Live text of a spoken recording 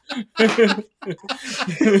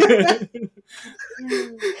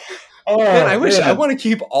Oh, Man, I wish man. I want to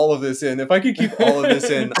keep all of this in. If I could keep all of this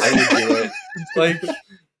in, I would do it. Like,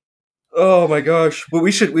 oh my gosh! But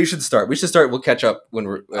we should start. We should start. We'll catch up when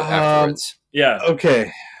we're afterwards. Yeah.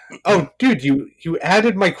 Okay. Oh, dude, you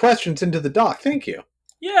added my questions into the doc. Thank you.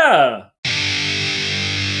 Yeah.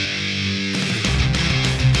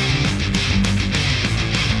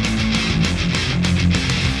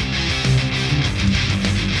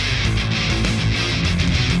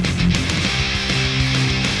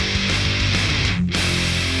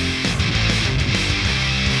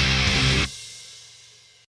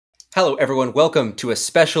 Hello, everyone. Welcome to a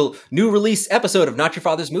special new release episode of Not Your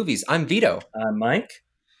Father's Movies. I'm Vito. I'm Mike.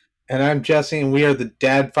 And I'm Jesse, and we are the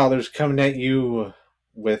Dad Fathers coming at you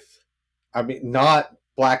with, not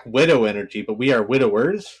Black Widow energy, but we are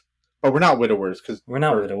widowers. But we're not widowers because We're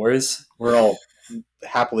not widowers. we're all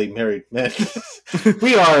happily married men.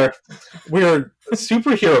 we are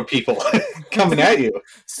superhero people coming at you.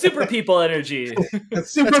 Super people energy.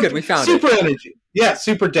 That's good. We found super energy. Yeah,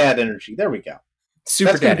 super dad energy. There we go.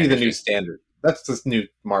 Super That's dad going to be energy. the new standard. That's this new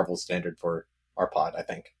Marvel standard for our pod, I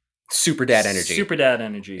think. Super dad energy. Super dad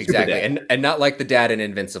energy. Exactly, Super dad. and not like the dad in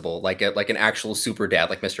Invincible, like an actual super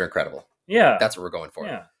dad, like Mr. Incredible. Yeah. That's what we're going for.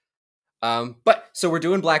 Yeah. But so we're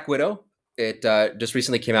doing Black Widow. It just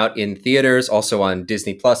recently came out in theaters, also on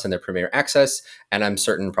Disney Plus and their Premiere Access, and I'm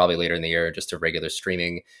certain probably later in the year just to regular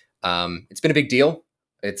streaming. It's been a big deal.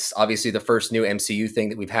 It's obviously the first new MCU thing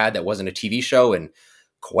that we've had that wasn't a TV show in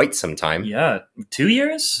quite some time. Yeah. 2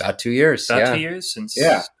 years? About 2 years. About 2 years since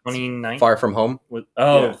Yeah. 2019. Far From Home.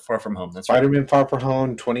 Yeah. Far From Home. That's right. Spider-Man Far From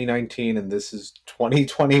Home 2019, and this is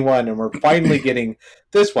 2021, and we're finally getting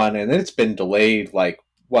this one, and it's been delayed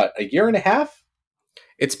a year and a half?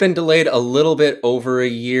 It's been delayed a little bit over a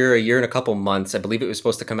year and a couple months. I believe it was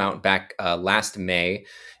supposed to come out back last May.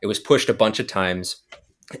 It was pushed a bunch of times,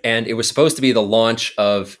 and it was supposed to be the launch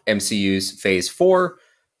of MCU's Phase 4,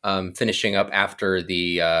 finishing up after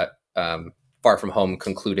the Far From Home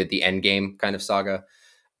concluded the Endgame kind of saga.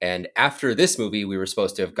 And after this movie, we were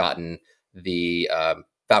supposed to have gotten the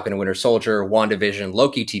Falcon and Winter Soldier, WandaVision,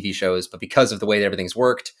 Loki TV shows, but because of the way that everything's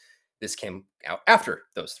worked, this came out after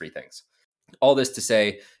those three things. All this to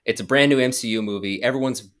say, it's a brand new MCU movie.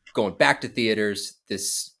 Everyone's going back to theaters.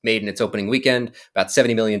 This made in its opening weekend about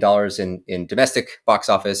 $70 million in domestic box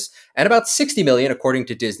office, and about $60 million according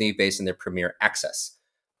to Disney based on their Premiere Access.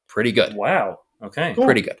 Pretty good. Wow. Okay. Cool.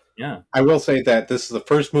 Pretty good. Yeah. I will say that this is the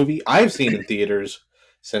first movie I've seen in theaters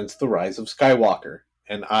since The Rise of Skywalker,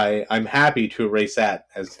 and I'm happy to erase that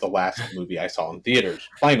as the last movie I saw in theaters.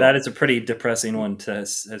 Finally. That is a pretty depressing one to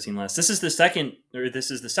have seen last. This is the second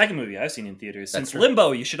movie I've seen in theaters since That's right.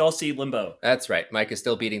 Limbo. You should all see Limbo. That's right. Mike is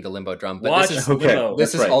still beating the Limbo drum, but Watch this is Okay. Limbo.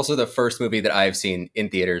 this That's is right. also the first movie that I've seen in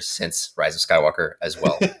theaters since Rise of Skywalker as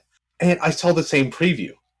well. And I saw the same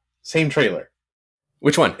preview, same trailer.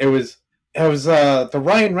 Which one? It was the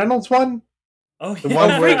Ryan Reynolds one. Oh, The yeah.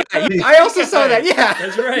 one where- I also saw that. Yeah.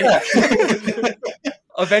 That's right. Yeah.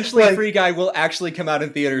 Eventually, Like- Free Guy will actually come out in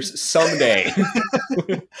theaters someday.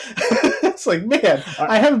 It's like, man,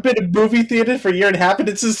 I haven't been in movie theater for a year and a half, and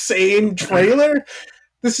it's the same trailer.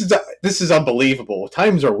 This is unbelievable.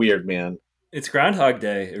 Times are weird, man. It's Groundhog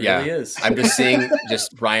Day. It Yeah. really is. I'm just seeing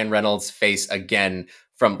just Ryan Reynolds' face again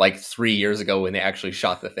from like 3 years ago when they actually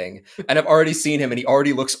shot the thing. And I've already seen him and he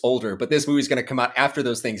already looks older, but this movie's going to come out after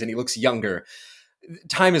those things and he looks younger.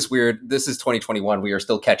 Time is weird. This is 2021. We are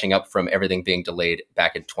still catching up from everything being delayed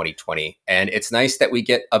back in 2020. And it's nice that we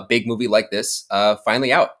get a big movie like this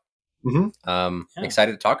finally out. Mhm. I'm Yeah.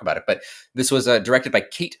 excited to talk about it. But this was directed by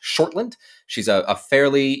Kate Shortland. She's a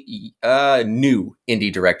fairly new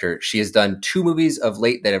indie director. She has done 2 movies of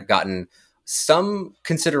late that have gotten some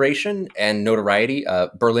consideration and notoriety.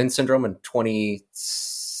 Berlin Syndrome in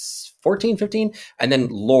 2014, 15, and then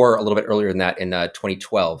Lore a little bit earlier than that in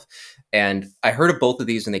 2012. And I heard of both of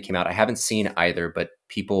these when they came out. I haven't seen either, but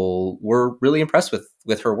people were really impressed with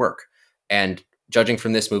her work. And judging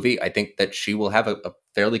from this movie, I think that she will have a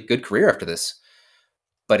fairly good career after this.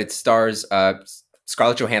 But it stars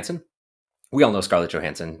Scarlett Johansson. We all know Scarlett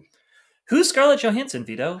Johansson. Who's Scarlett Johansson,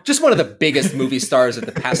 Vito? Just one of the biggest movie stars of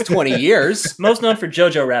the past 20 years. Most known for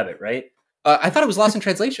Jojo Rabbit, right? I thought it was Lost in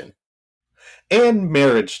Translation. And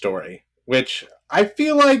Marriage Story, which I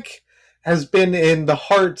feel like has been in the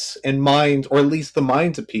hearts and minds, or at least the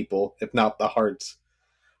minds of people, if not the hearts.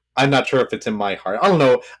 I'm not sure if it's in my heart. I don't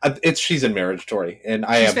know. She's in Marriage Story, and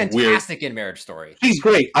I She's have weird. fantastic in Marriage Story. She's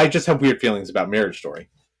great. I just have weird feelings about Marriage Story.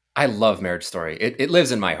 I love Marriage Story. It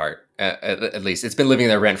lives in my heart, at least. It's been living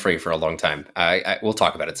there rent-free for a long time. We'll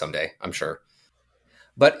talk about it someday, I'm sure.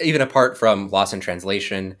 But even apart from Lost in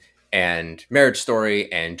Translation and Marriage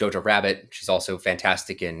Story and Jojo Rabbit, she's also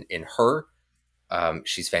fantastic in Her.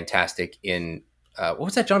 She's fantastic in what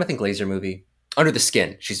was that Jonathan Glazer movie? Under the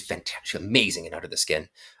Skin. She's fantastic. She's amazing in Under the Skin.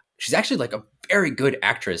 She's actually like a very good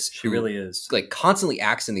actress. She really is. Like constantly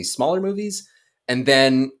acts in these smaller movies and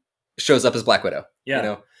then shows up as Black Widow. Yeah, you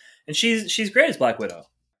know? And she's great as Black Widow.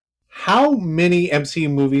 How many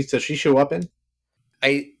MCU movies does she show up in?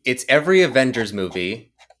 It's every Avengers movie.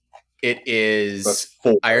 It is That's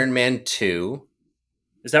 4. Iron Man 2.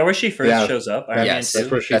 Is that where she first shows up? Iron yes, Man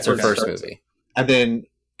 2? that's her first starts. movie. And then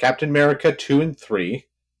Captain America 2 and 3.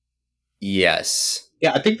 Yes.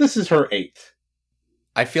 Yeah, I think this is her 8th.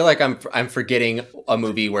 I feel like I'm forgetting a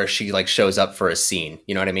movie where she like shows up for a scene.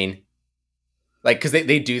 You know what I mean? Like, because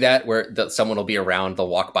they do that where someone will be around, they'll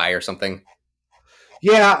walk by or something.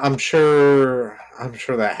 Yeah, I'm sure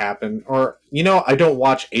that happened. Or, I don't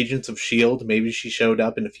watch Agents of S.H.I.E.L.D. Maybe she showed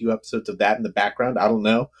up in a few episodes of that in the background. I don't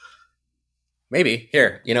know. Maybe.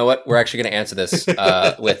 Here, you know what? We're actually going to answer this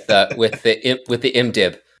with the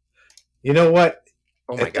IMDb. You know what?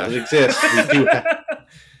 Oh my It does god. exist.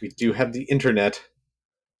 We do have the internet.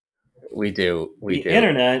 We do. The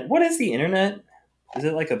internet. What is the internet? Is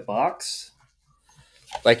it like a box?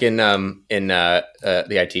 Like in the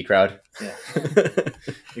IT crowd. Yeah.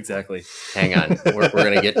 Exactly. Hang on. We're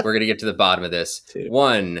gonna get to the bottom of this. 2.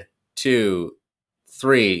 1, 2,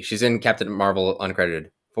 3. She's in Captain Marvel uncredited.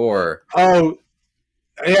 4. Oh,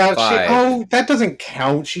 yeah. 5. That doesn't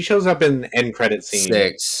count. She shows up in the end credit scene.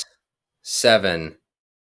 6, 7,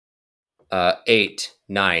 8,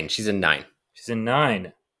 9. She's in 9. She's in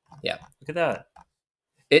 9. Yeah. Look at that.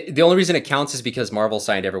 The only reason it counts is because Marvel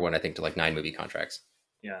signed everyone, I think, to like 9 movie contracts.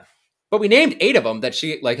 Yeah. But we named 8 of them that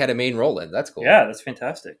she like had a main role in. That's cool. Yeah, that's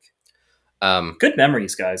fantastic. Um, Good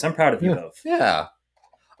memories, guys. I'm proud of you both. yeah.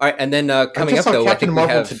 All right, and then coming I up just saw though, Captain I think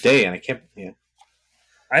Marvel we have today, and I can't. Yeah,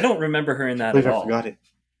 I don't remember her in that I believe at I all. forgot it.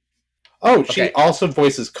 Oh, she Okay. also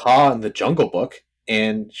voices Kaa in the Jungle Book,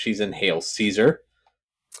 and she's in Hail Caesar.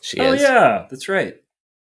 She Oh is. yeah, that's right.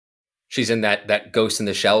 She's in that Ghost in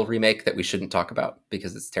the Shell remake that we shouldn't talk about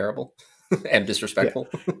because it's terrible and disrespectful.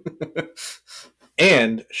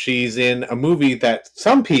 And she's in a movie that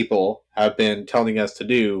some people have been telling us to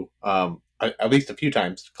do, at least a few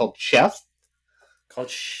times, called Chef. Called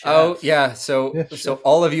Chef. Oh yeah, so Yeah, so Chef.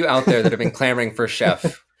 all of you out there that have been clamoring for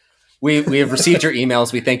Chef, we have received your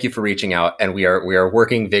emails. We thank you for reaching out, and we are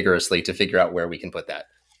working vigorously to figure out where we can put that.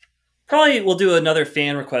 Probably we'll do another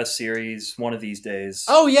fan request series one of these days.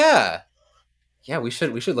 Oh yeah, we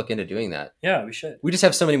should look into doing that. Yeah, we should. We just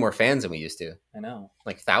have so many more fans than we used to, I know.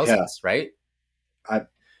 like thousands, right?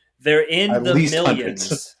 They're in At the least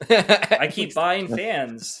millions. I I keep buying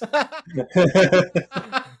fans.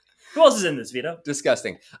 Who else is in this, Vito?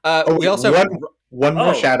 Disgusting. Oh, We also one more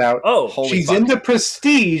Oh. shout out. Oh, Holy She's fuck. in The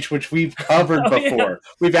Prestige, which we've covered Oh, yeah. before.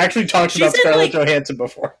 We've actually talked She's about in, Scarlett like- Johansson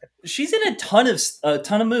before. she's in a ton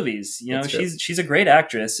of movies. You know, That's true. she's a great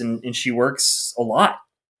actress and she works a lot.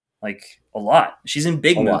 Like a lot. She's in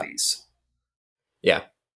big A lot. movies.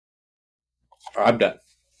 I'm done.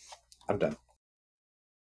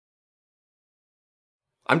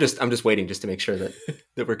 I'm just waiting just to make sure that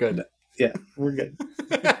we're good. Yeah, we're good.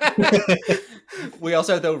 We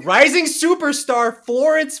also have the rising superstar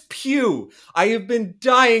Florence Pugh. I have been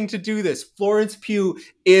dying to do this. Florence Pugh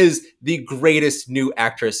is the greatest new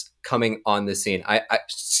actress coming on the scene.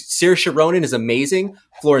 Saoirse Ronan is amazing.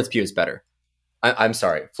 Florence Pugh is better. I'm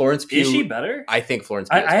sorry, Florence Pugh. Is she better? I think Florence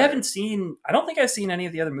Pugh. I is better. haven't seen. I don't think I've seen any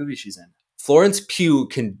of the other movies she's in. Florence Pugh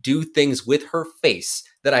can do things with her face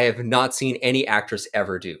that I have not seen any actress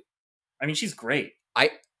ever do. I mean, she's great.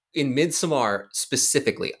 In Midsommar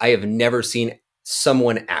specifically, I have never seen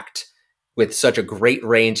someone act with such a great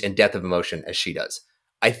range and depth of emotion as she does.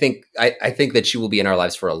 I think that she will be in our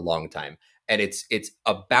lives for a long time, and it's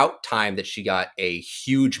about time that she got a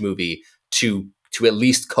huge movie to at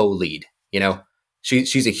least co-lead. You know,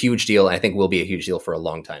 she's a huge deal, and I think will be a huge deal for a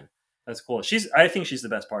long time. That's cool. I think she's the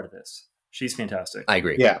best part of this. She's fantastic. I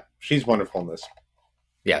agree. Yeah, she's wonderful in this.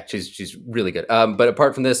 Yeah, she's really good. But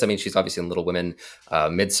apart from this, I mean, she's obviously in Little Women,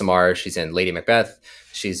 Midsommar. She's in Lady Macbeth.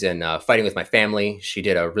 She's in Fighting with My Family. She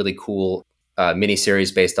did a really cool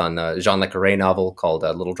miniseries based on the Jean Le Carré novel called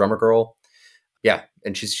Little Drummer Girl. Yeah,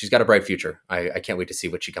 and she's got a bright future. I can't wait to see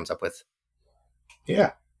what she comes up with.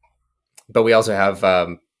 Yeah. But we also have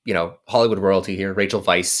Hollywood royalty here, Rachel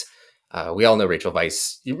Weisz. We all know Rachel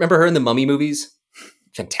Weisz. You remember her in the Mummy movies?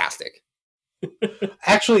 Fantastic.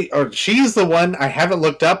 Actually, or she's the one I haven't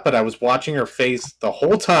looked up, but I was watching her face the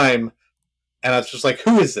whole time, and I was just like,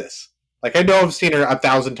 "Who is this?" Like, I know I've seen her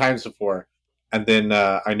 1,000 times before, And then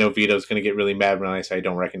I know Vito's going to get really mad when I say I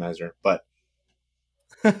don't recognize her. But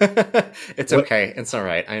It's what? okay. It's all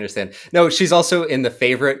right. I understand. No, she's also in The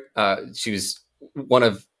Favorite. She was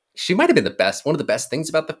she might have been one of the best things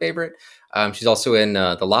about The Favorite. She's also in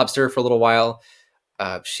The Lobster for a little while.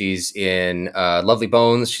 She's in Lovely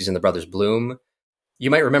Bones. She's in The Brothers Bloom. You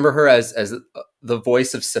might remember her as the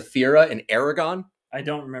voice of Saphira in Aragon. I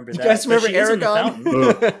don't remember You that. guys remember She is in The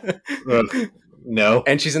Aragon? Fountain. No.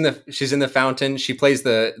 And she's in the Fountain. She plays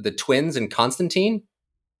the twins in Constantine.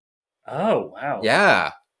 Oh, wow.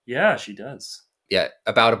 Yeah. Yeah, she does. Yeah,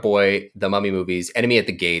 About a Boy, the Mummy movies, Enemy at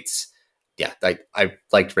the Gates. Yeah, I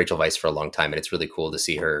liked Rachel Weisz for a long time, and it's really cool to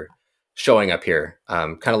see her showing up here.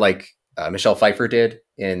 Kind of like Michelle Pfeiffer did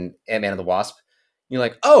in Ant-Man and the Wasp. You're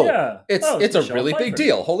like, it's a Michelle really big Pfeiffer.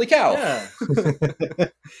 deal. Holy cow. Yeah.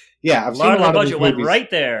 Yeah, I've A seen lot a of the lot of budget these went movies. right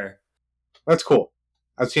there. That's cool.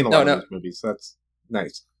 I've seen a lot of these movies. That's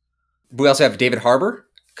nice. We also have David Harbour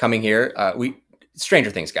coming here.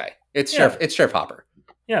 Stranger Things guy. It's Sheriff Hopper.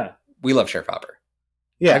 Yeah. We love Sheriff Hopper.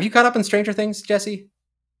 Yeah. Have you caught up on Stranger Things, Jesse?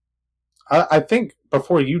 I think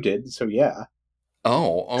before you did, so yeah.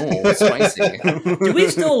 Oh, spicy. Do we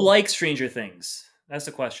still like Stranger Things? That's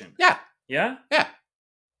the question. Yeah. Yeah? Yeah.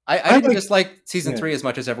 I didn't dislike season 3 as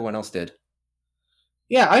much as everyone else did.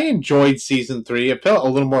 Yeah, I enjoyed season 3. It felt a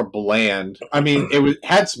little more bland. I mean,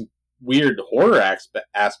 had some weird horror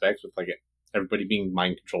aspects with like everybody being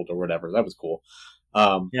mind controlled or whatever. That was cool.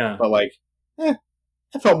 Yeah. But like, it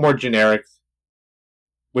felt more generic,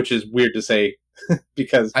 which is weird to say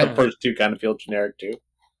because the first two kind of feel generic too.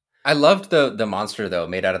 I loved the monster though,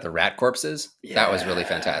 made out of the rat corpses. Yeah, that was really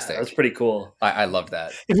fantastic. That's pretty cool. I loved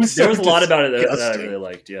that. There was a lot about it that I really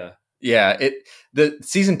liked. Yeah. Yeah. The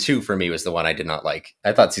season 2 for me was the one I did not like.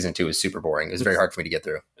 I thought season 2 was super boring. It was very hard for me to get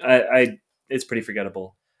through. It's pretty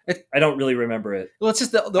forgettable. I don't really remember it. Well, it's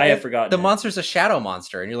just I have forgotten. The monster's a shadow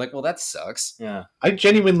monster, and you're like, well, that sucks. Yeah. I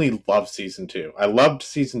genuinely love season 2. I loved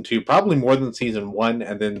season 2 probably more than season 1,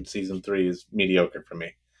 and then season 3 is mediocre for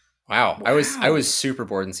me. Wow. I was super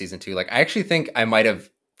bored in season 2. Like, I actually think I might have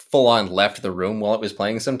full on left the room while it was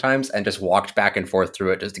playing sometimes and just walked back and forth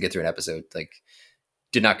through it just to get through an episode. Like,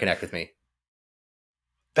 did not connect with me.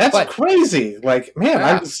 But crazy. Like, man,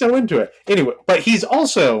 I was so into it. Anyway, but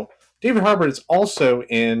David Harbour is also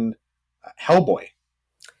in Hellboy.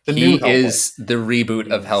 He is the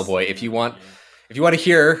reboot of Hellboy. If you want to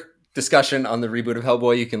hear discussion on the reboot of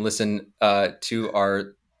Hellboy, you can listen to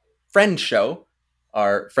our friend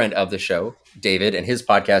of the show, David, and his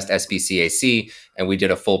podcast SBCAC, and we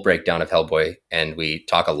did a full breakdown of Hellboy, and we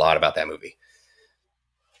talk a lot about that movie.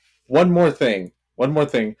 One more thing.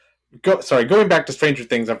 Going back to Stranger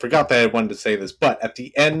Things, I forgot that I wanted to say this, but at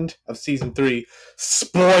the end of season 3,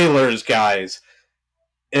 spoilers, guys,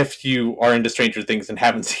 if you are into Stranger Things and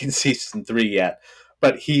haven't seen season 3 yet,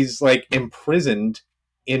 but he's like imprisoned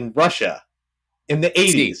in Russia in the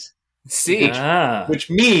 80s. Which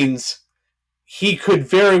means he could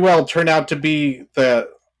very well turn out to be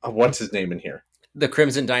what's his name in here? The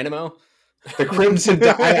Crimson Dynamo? The Crimson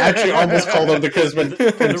I actually almost called him the Crimson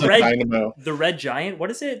Dynamo. The Red Giant? What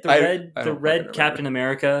is it? The Red Captain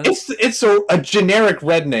America? It's a generic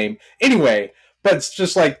red name. Anyway, but it's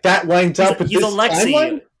just like that lines up with this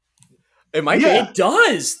timeline. It might be. It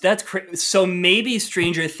does. That's so maybe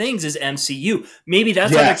Stranger Things is MCU. Maybe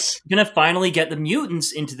that's how they're going to finally get the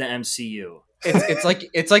mutants into the MCU.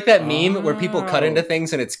 It's like that meme where people cut into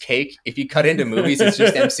things and it's cake. If you cut into movies, it's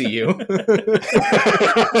just MCU.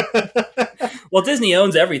 Well, Disney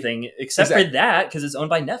owns everything except for that because it's owned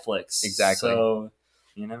by Netflix. Exactly. So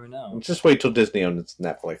you never know. Just wait till Disney owns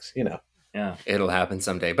Netflix. Yeah, it'll happen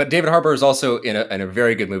someday. But David Harbour is also in a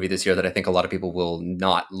very good movie this year that I think a lot of people will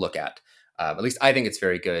not look at. At least I think it's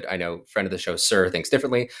very good. I know friend of the show, Sir, thinks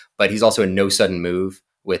differently, but he's also in No Sudden Move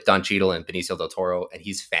with Don Cheadle and Benicio del Toro, and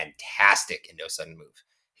he's fantastic in No Sudden Move.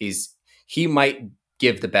 He might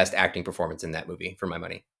give the best acting performance in that movie for my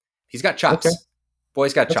money. He's got chops. Okay.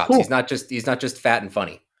 Boy's got chops. Cool. He's not just fat and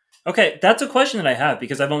funny. Okay, that's a question that I have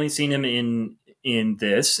because I've only seen him in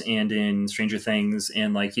this and in Stranger Things,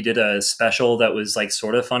 and like he did a special that was like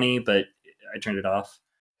sort of funny, but I turned it off.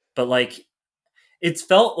 But like it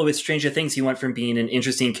felt with Stranger Things, he went from being an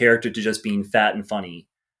interesting character to just being fat and funny,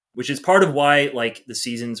 which is part of why like the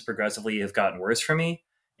seasons progressively have gotten worse for me.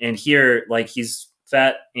 And here, like he's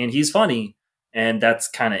fat and he's funny, and that's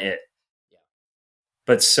kind of it. Yeah.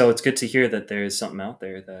 But so it's good to hear that there's something out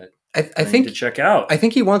there that I think to check out. I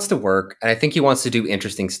think he wants to work, and I think he wants to do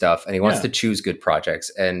interesting stuff, and he wants to choose good projects.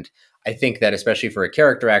 And I think that especially for a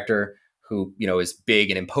character actor who, is big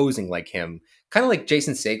and imposing like him, kind of like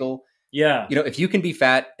Jason Segel. Yeah. If you can be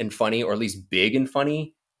fat and funny, or at least big and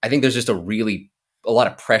funny, I think there's just a lot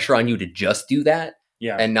of pressure on you to just do that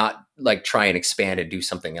Yeah, and not like try and expand and do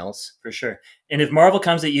something else. for sure. And if Marvel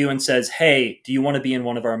comes at you and says, "Hey, do you want to be in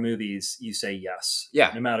one of our movies?" You say yes.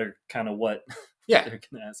 Yeah. No matter kind of what Yeah. they're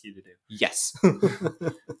going to ask you to do. Yes.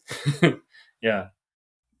 Yeah.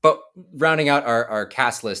 But rounding out our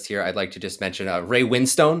cast list here, I'd like to just mention Ray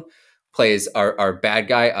Winstone plays our bad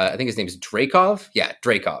guy. I think his name is Dreykov. Yeah,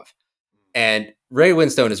 Dreykov. And Ray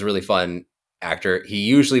Winstone is a really fun actor. He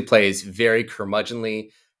usually plays very curmudgeonly,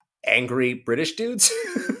 angry British dudes.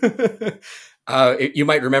 You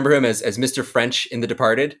might remember him as Mr. French in The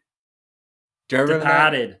Departed. Do you remember that?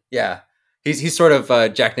 Departed. Yeah. He's sort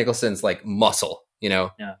of Jack Nicholson's like muscle, you know?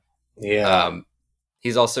 Yeah.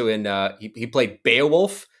 He's also in he played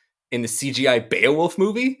Beowulf in the CGI Beowulf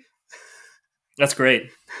movie. That's great.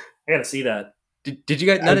 I got to see that. Did you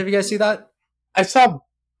guys? None of you guys see that? I saw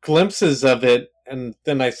glimpses of it, and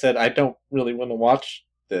then I said, I don't really want to watch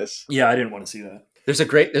this. Yeah, I didn't want to see that. There's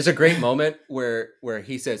a great moment where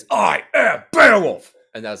he says, "I am Beowulf,"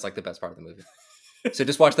 and that's like the best part of the movie. So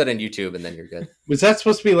just watch that on YouTube, and then you're good. Was that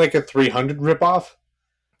supposed to be like a 300 ripoff?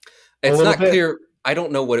 It's little not bit? clear. I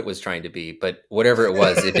don't know what it was trying to be, but whatever it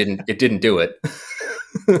was, it didn't do it.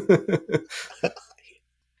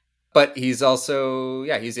 But he's also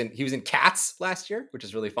he was in Cats last year, which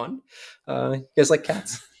is really fun. You guys like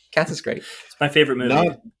Cats? Cats is great. It's my favorite movie.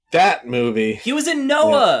 Not that movie. He was in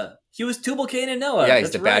Noah. He was Tubal Cain in Noah. Yeah, he's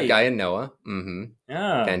That's the bad right. guy in Noah. Mm-hmm.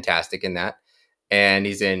 Yeah. Fantastic in that. And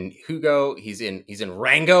he's in Hugo. He's in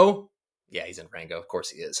Rango. Yeah, he's in Rango. Of course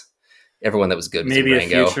he is. Everyone that was good was Maybe in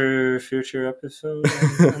a Rango. future episode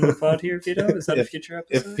on the pod here, Vito? Is that a future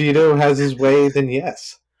If episode? Vito has his way, then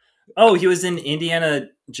yes. Oh, he was in Indiana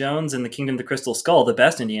Jones and the Kingdom of the Crystal Skull, the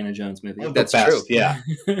best Indiana Jones movie. Oh, the That's best, true. Yeah.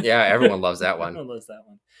 Yeah, everyone loves that one. Everyone loves that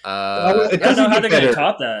one. It I don't doesn't know how get they're going to better.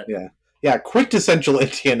 top that. Yeah. Yeah, quintessential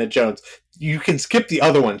Indiana Jones. You can skip the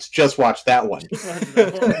other ones. Just watch that one.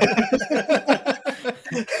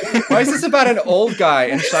 Why is this about an old guy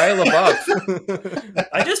and Shia LaBeouf?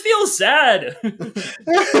 I just feel sad.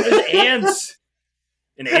 There's ants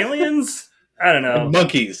and aliens. I don't know. And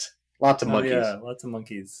monkeys. Lots of Oh, monkeys. yeah, lots of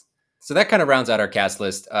monkeys. So that kind of rounds out our cast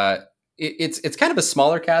list. It's kind of a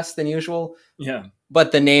smaller cast than usual, Yeah.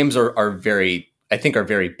 but the names are very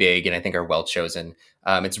big and I think are well chosen.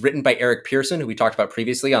 It's written by Eric Pearson, who we talked about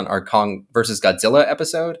previously on our Kong versus Godzilla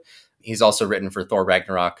episode. He's also written for Thor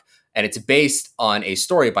Ragnarok, and it's based on a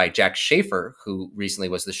story by Jack Schaefer, who recently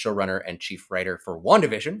was the showrunner and chief writer for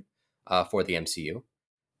WandaVision for the MCU,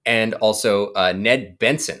 and also Ned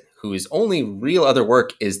Benson, whose only real other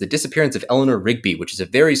work is The Disappearance of Eleanor Rigby, which is a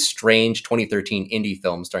very strange 2013 indie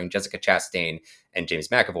film starring Jessica Chastain and James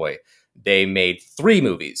McAvoy. They made 3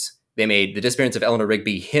 movies. They made The Disappearance of Eleanor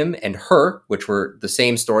Rigby, Him and Her, which were the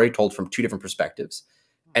same story told from 2 different perspectives.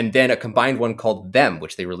 And then a combined one called Them,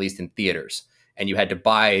 which they released in theaters. And you had to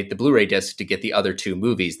buy the Blu-ray disc to get the other 2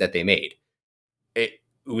 movies that they made. It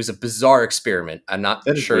was a bizarre experiment. I'm not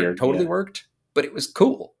That is sure weird, it totally yeah. worked, but it was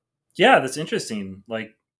cool. Yeah, that's interesting.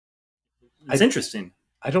 Like, it's interesting.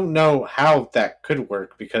 I don't know how that could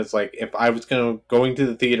work because, like, if I was going to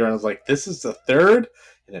the theater and I was like, "This is the third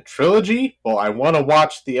in a trilogy," well, I want to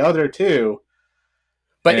watch the other 2.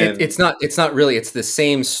 But And- it's not really. It's the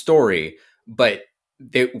same story, but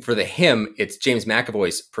for the Him, it's James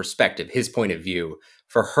McAvoy's perspective, his point of view.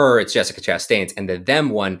 For Her, it's Jessica Chastain's, and the Them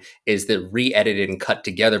one is the re-edited and cut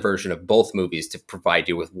together version of both movies to provide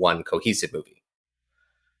you with one cohesive movie.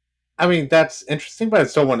 I mean, that's interesting, but I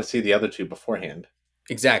still want to see the other 2 beforehand.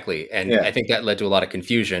 Exactly, and Yeah. I think that led to a lot of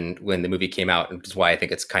confusion when the movie came out, which is why I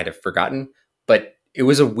think it's kind of forgotten. But it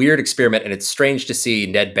was a weird experiment, and it's strange to see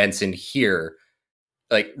Ned Benson here,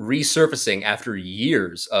 like resurfacing after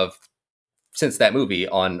years since that movie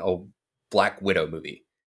on a Black Widow movie.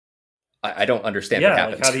 I don't understand what Yeah,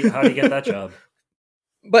 happened. like how do you get that job?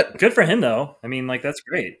 But Good for him, though. I mean, like, that's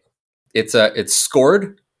great. it's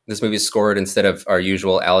scored. This movie is scored instead of our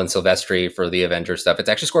usual Alan Silvestri for the Avengers stuff. It's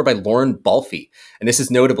actually scored by Lauren Balfe, and this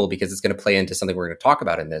is notable because it's going to play into something we're going to talk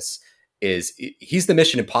about in this. He's the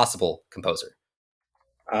Mission Impossible composer.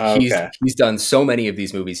 Okay. He's done so many of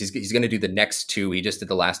these movies. He's going to do the next 2. He just did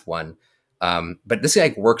the last one. But this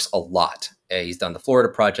guy works a lot. He's done the Florida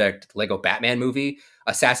Project, the Lego Batman movie,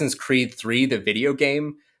 Assassin's Creed 3, the video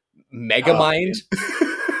game, Megamind.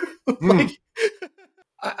 Like,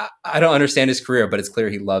 I don't understand his career, but it's clear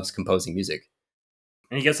he loves composing music.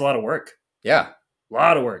 And he gets a lot of work. Yeah. A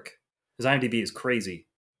lot of work. His IMDb is crazy.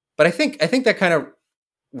 But I think that kind of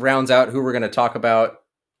rounds out who we're going to talk about.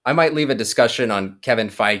 I might leave a discussion on Kevin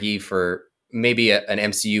Feige for maybe an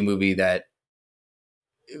MCU movie that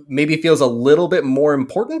maybe feels a little bit more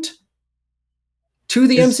important to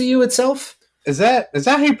the MCU itself. Is that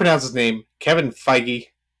how you pronounce his name? Kevin Feige?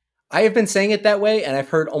 I have been saying it that way, and I've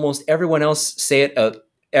heard almost everyone else say it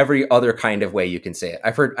every other kind of way you can say it.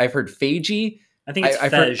 I've heard Feige. I think it's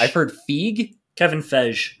I've heard Feig. Kevin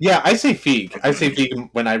Feige. Yeah, I say Feig. I say Feig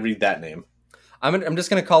when I read that name. I'm just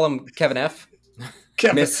gonna call him Kevin F.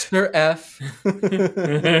 Mr. F.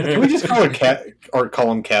 Can we just call it Kev or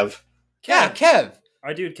call him Kev? Yeah, Kev.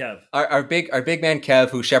 Our dude Kev. Our big man Kev,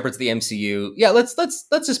 who shepherds the MCU. Yeah, let's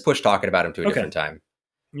just push talking about him to a different time.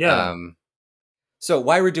 Yeah. So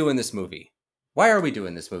why we're doing this movie? Why are we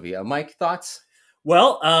doing this movie? Mike, thoughts?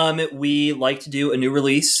 Well, we like to do a new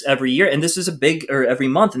release every year, and this is every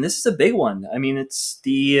month, and this is a big one. I mean, it's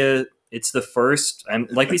the first,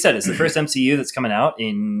 like we said, it's the first MCU that's coming out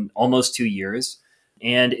in almost 2 years,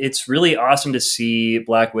 and it's really awesome to see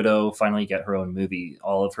Black Widow finally get her own movie.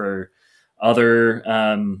 All of her other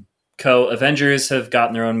co-Avengers have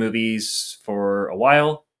gotten their own movies for a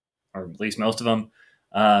while, or at least most of them.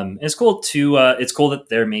 It's cool it's cool that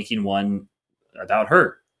they're making one about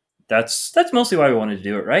her. That's mostly why we wanted to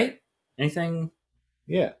do it, right? Anything?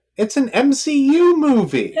 Yeah. It's an MCU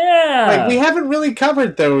movie. Yeah. Like, we haven't really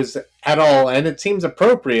covered those at all, and it seems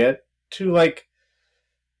appropriate to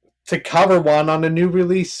cover one on a new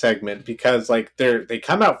release segment, because they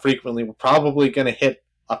come out frequently. We're probably going to hit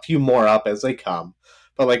a few more up as they come.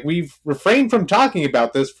 But we've refrained from talking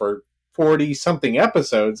about this for 40 something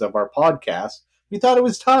episodes of our podcast. We thought it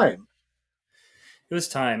was time. It was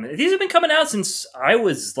time. These have been coming out since I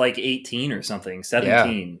was 18 or something,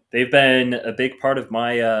 17. Yeah. They've been a big part of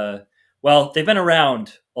my, they've been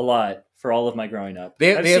around a lot for all of my growing up.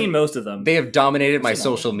 I've seen most of them. They have dominated my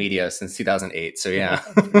social media since 2008, so yeah.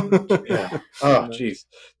 Yeah. Oh, jeez.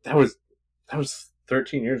 That was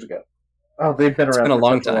 13 years ago. Oh, they've been around for a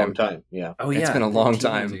long time. Yeah. Oh, yeah. It's been a long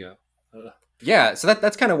time. Yeah, so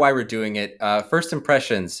that's kind of why we're doing it. First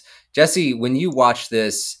impressions. Jesse, when you watched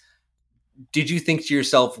this, did you think to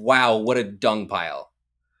yourself, wow, what a dung pile?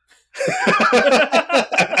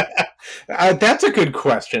 That's a good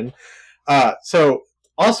question. So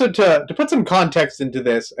also to put some context into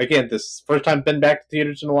this, again, this is the first time I've been back to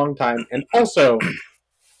theaters in a long time. And also,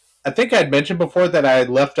 I think I had mentioned before that I had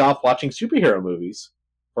left off watching superhero movies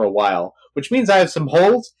for a while, which means I have some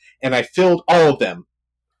holes, and I filled all of them.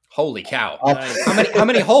 Holy cow. Nice. How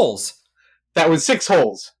many holes? That was 6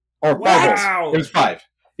 holes. Or 5 holes. It was 5.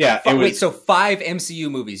 Yeah. Wait, so 5 MCU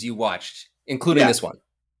movies you watched, including this one?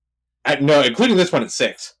 No, including this one at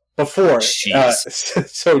 6. Before.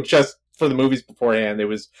 So just for the movies beforehand, it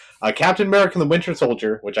was Captain America and the Winter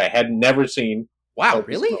Soldier, which I had never seen. Wow,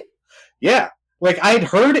 really? Yeah. I had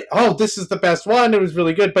heard it. Oh, this is the best one. It was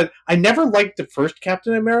really good. But I never liked the first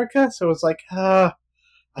Captain America. So it was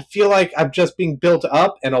I feel like I'm just being built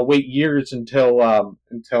up, and I'll wait years until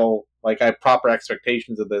I have proper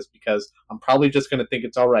expectations of this, because I'm probably just going to think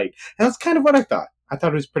it's all right. And that's kind of what I thought. I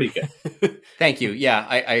thought it was pretty good. Thank you. Yeah,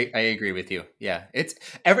 I agree with you. Yeah, it's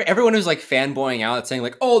everyone who's fanboying out, saying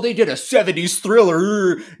oh, they did a 70s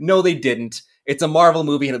thriller. No, they didn't. It's a Marvel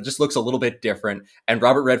movie, and it just looks a little bit different. And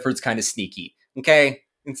Robert Redford's kind of sneaky. Okay,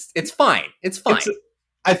 it's fine. It's fine.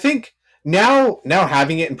 I think now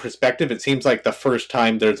having it in perspective, it seems like the first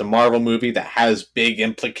time there's a Marvel movie that has big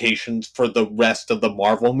implications for the rest of the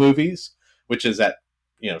Marvel movies, which is that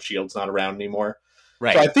S.H.I.E.L.D.'s not around anymore.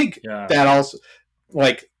 Right. So I think that also,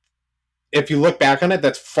 if you look back on it,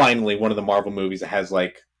 that's finally one of the Marvel movies that has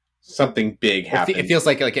something big happen. It feels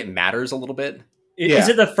like it matters a little bit. Is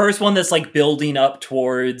it the first one that's building up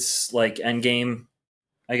towards Endgame?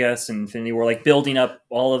 I guess Infinity War, building up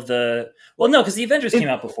all of the. Well, no, because the Avengers came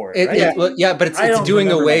out before it, right? Yeah, but it's doing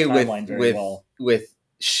away with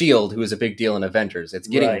S.H.I.E.L.D., who is a big deal in Avengers. It's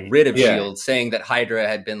getting rid of S.H.I.E.L.D., saying that Hydra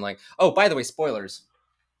had been oh, by the way, spoilers.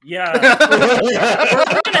 Yeah, we're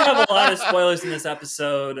going to have a lot of spoilers in this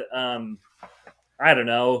episode. I don't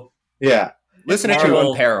know. Yeah, listen at your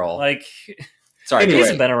own peril. Sorry, anyway,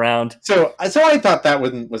 hasn't been around. So I thought that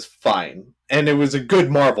one was fine, and it was a good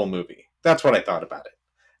Marvel movie. That's what I thought about it.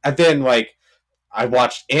 And then, I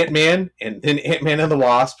watched Ant-Man, and then Ant-Man and the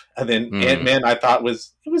Wasp, and then Ant-Man I thought it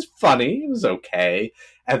was funny, it was okay.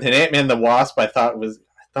 And then Ant-Man and the Wasp I thought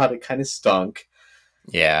it kind of stunk.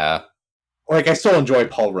 Yeah. I still enjoy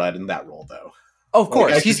Paul Rudd in that role, though. Oh, of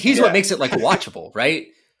course. He's what makes it watchable, right?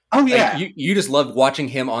 Oh, yeah. You just love watching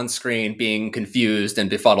him on screen being confused and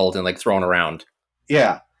befuddled and thrown around.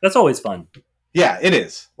 Yeah. That's always fun. Yeah, it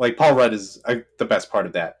is. Paul Rudd is the best part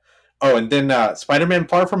of that. Oh, and then Spider-Man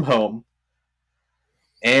Far From Home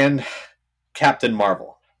and Captain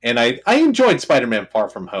Marvel. And I enjoyed Spider-Man Far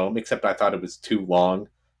From Home, except I thought it was too long.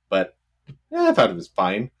 But I thought it was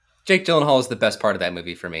fine. Jake Gyllenhaal is the best part of that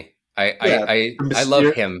movie for me. Yeah, I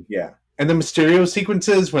love him. Yeah, and the Mysterio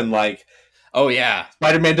sequences when like Oh yeah,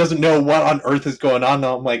 Spider-Man doesn't know what on earth is going on.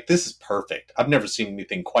 I'm like, this is perfect. I've never seen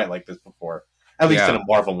anything quite like this before. At least in yeah, a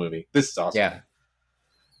Marvel movie. This is awesome. yeah,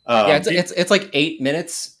 yeah. Um, It's like 8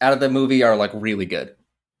 minutes out of the movie are like really good.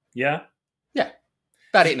 Yeah. Yeah,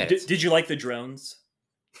 about 8 minutes. Did you like the drones?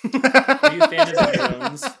 Are you a fan of the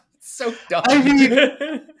drones? So dumb. I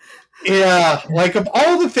mean, yeah, like of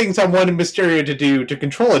all the things I wanted Mysterio to do, to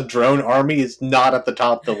control a drone army is not at the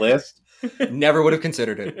top of the list. Never would have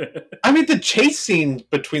considered it. I mean, the chase scene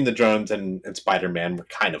between the drones and Spider-Man were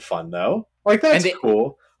kind of fun, though. Like, that's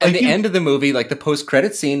cool. And like, the end of the movie, like the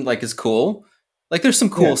post-credit scene, like is cool. Like there's some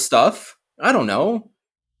cool stuff. I don't know.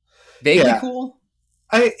 Vaguely cool.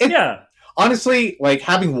 Yeah. Honestly, like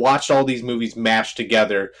having watched all these movies mashed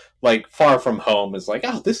together, like Far From Home is like,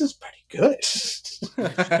 oh, this is pretty good. It's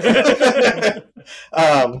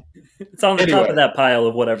on the top of that pile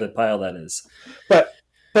of whatever the pile that is. But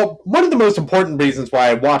one of the most important reasons why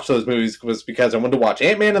I watched those movies was because I wanted to watch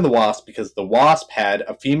Ant-Man and the Wasp, because the Wasp had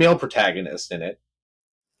a female protagonist in it.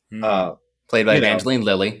 Played by Evangeline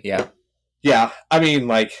Lilly, yeah. Yeah, I mean,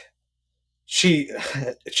 like,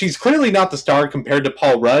 she's clearly not the star compared to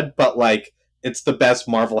Paul Rudd, but, like, it's the best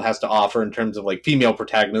Marvel has to offer in terms of, like, female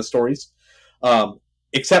protagonist stories.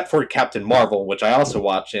 Except for Captain Marvel, which I also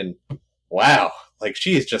watch, and wow, like,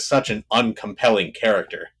 she is just such an uncompelling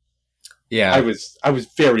character. Yeah. I was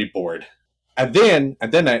very bored. And then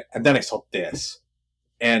I saw this.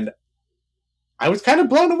 And I was kind of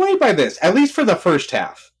blown away by this, at least for the first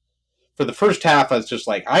half. For the first half, I was just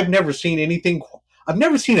like, I've never seen a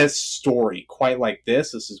story quite like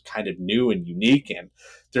this. This is kind of new and unique, and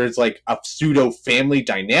there's like a pseudo family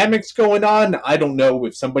dynamics going on. I don't know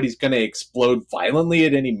if somebody's going to explode violently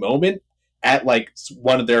at any moment at like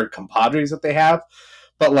one of their compadres that they have,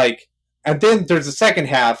 but like, and then there's a second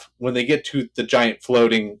half when they get to the giant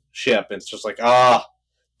floating ship, and it's just like,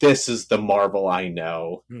 this is the Marvel I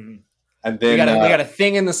know. Mm-hmm. And then we got a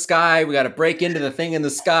thing in the sky. We got to break into the thing in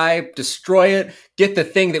the sky, destroy it, get the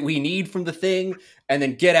thing that we need from the thing, and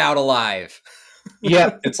then get out alive.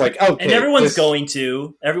 Yeah, it's like, okay. And everyone's going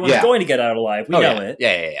to get out alive. We know it.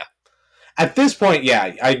 Yeah. At this point,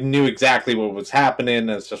 yeah, I knew exactly what was happening.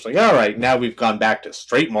 It's just like, all right, now we've gone back to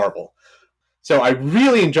straight Marvel. So I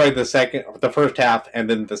really enjoyed the first half, and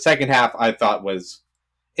then the second half I thought was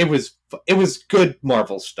good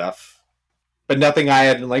Marvel stuff. But nothing I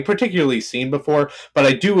hadn't like particularly seen before. But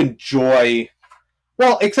I do enjoy,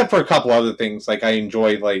 well, except for a couple other things. Like I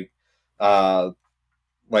enjoy like the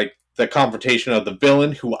confrontation of the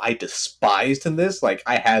villain, who I despised in this. Like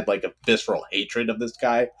I had like a visceral hatred of this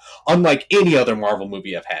guy, unlike any other Marvel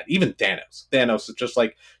movie I've had. Even Thanos. Thanos is just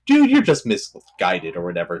like, dude, you're just misguided or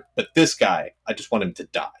whatever. But this guy, I just want him to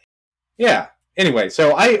die. Yeah. Anyway,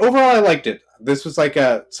 so I liked it. This was like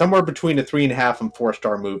somewhere between a 3.5 and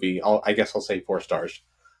 4-star movie. I guess I'll say 4 stars.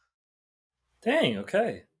 Dang,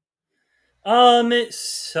 okay.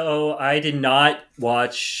 So I did not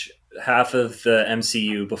watch half of the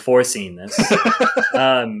MCU before seeing this.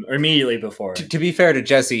 Or immediately before. To be fair to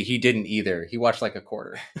Jesse, he didn't either. He watched like a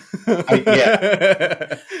quarter.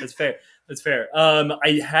 Yeah. That's fair.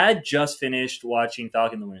 I had just finished watching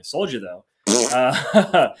Falcon and the Winter Soldier though.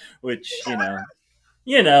 Which,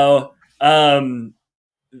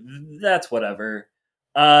 that's whatever.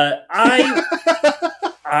 I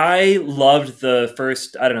loved the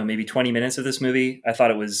first, I don't know, maybe 20 minutes of this movie. I saw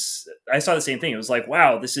the same thing. It was like,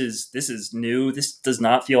 wow, this is new. This does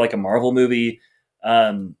not feel like a Marvel movie.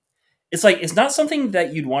 It's like, it's not something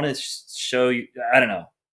that you'd want to show you. I don't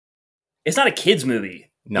know. It's not a kid's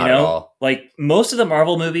movie. Not at all. Like most of the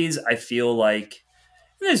Marvel movies, I feel like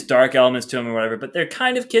there's dark elements to them or whatever, but they're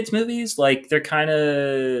kind of kids movies. Like they're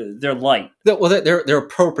light. Well, they're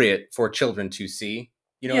appropriate for children to see.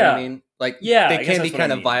 You know what I mean? Like, they can be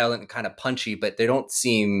kind of violent and kind of punchy, but they don't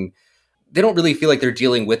really feel like they're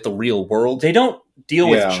dealing with the real world. They don't deal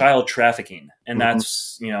with child trafficking. And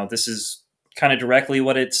that's, this is kind of directly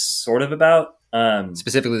what it's sort of about.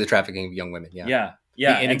 Specifically the trafficking of young women. Yeah.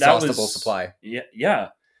 The inexhaustible supply. Yeah.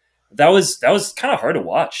 That was kind of hard to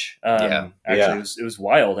watch. Actually, it was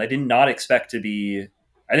wild. I did not expect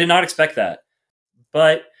that,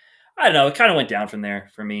 but I don't know. It kind of went down from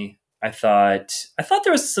there for me. I thought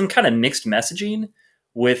there was some kind of mixed messaging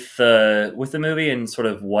with the movie and sort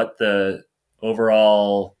of what the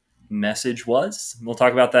overall message was. We'll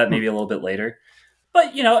talk about that maybe a little bit later.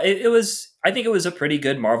 But I think it was a pretty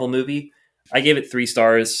good Marvel movie. I gave it 3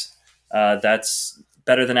 stars. That's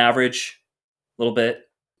better than average, a little bit.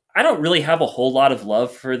 I don't really have a whole lot of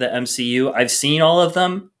love for the MCU. I've seen all of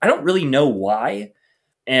them. I don't really know why,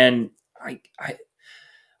 and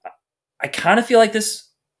I kind of feel like this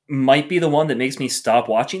might be the one that makes me stop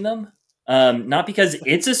watching them. Not because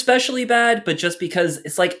it's especially bad, but just because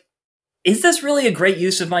it's like, is this really a great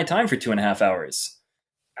use of my time for 2.5 hours?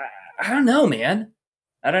 I don't know, man.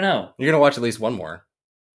 I don't know. You're gonna watch at least one more.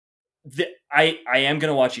 I am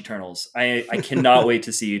gonna watch Eternals. I cannot wait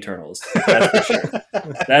to see Eternals. That's for sure.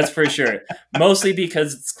 That's for sure. Mostly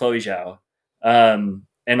because it's Chloe Zhao,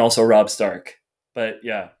 and also Rob Stark. But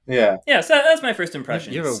yeah. So that's my first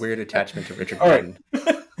impression. You have a weird attachment to Richard All right.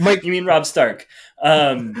 Madden. Mike, You mean Rob Stark?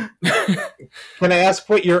 can I ask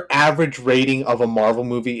what your average rating of a Marvel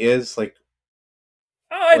movie is? Like,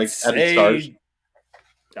 I'd Like, say, average stars?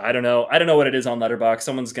 I don't know. I don't know what it is on Letterboxd.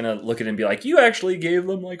 Someone's gonna look at it and be like, "You actually gave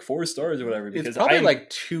them like 4 stars or whatever." Because It's probably like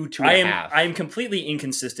two and a half. I am completely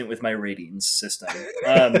inconsistent with my ratings system.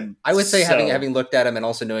 I would say, so having looked at them and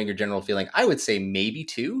also knowing your general feeling, I would say maybe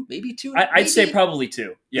two. I'd say probably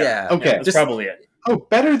 2. Yeah. Okay. That's probably it. oh,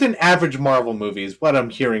 better than average Marvel movies. What I'm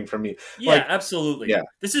hearing from you. Yeah, Like, absolutely. yeah.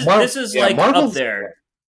 This is Yeah, like up Marvel's- there.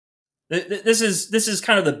 This is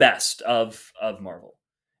kind of the best of Marvel,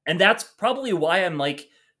 and that's probably why I'm like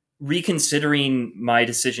reconsidering my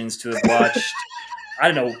decisions to have watched.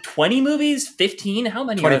 I don't know, 20 movies, 15. How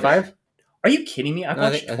many? 25? Are you kidding me? I've No, I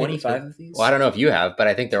watched think 25 so. of these. Well, I don't know if you have, but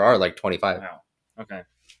I think there are like 25. Wow. Okay.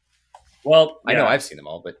 Well, I know yeah. I've seen them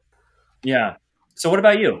all, but Yeah. So what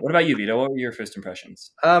about you? What about you, Vito? What were your first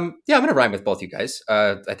impressions? yeah, I'm gonna rhyme with both you guys.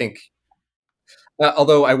 I think,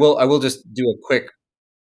 although I will just do a quick,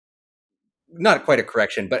 not quite a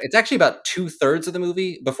correction, but it's actually about 2/3 of the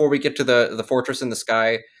movie before we get to the fortress in the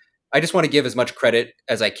sky. I just want to give as much credit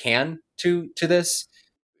as I can to this,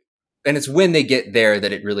 and it's when they get there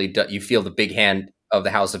that it really you feel the big hand of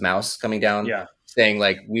the House of Mouse coming down, Yeah. saying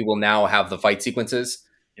like, we will now have the fight sequences,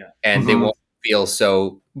 Yeah. and they Mhm. won't feel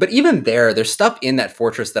so. But even there's stuff in that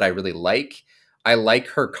fortress that I really like. I like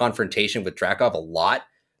her confrontation with Dracov a lot.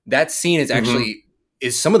 That scene is actually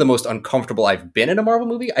is some of the most uncomfortable I've been in a Marvel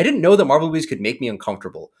movie. I didn't know that Marvel movies could make me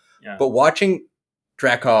uncomfortable, Yeah. but watching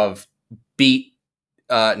Dracov beat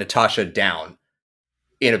Natasha down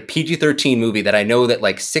in a PG-13 movie that I know that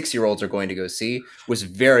like 6-year-olds are going to go see was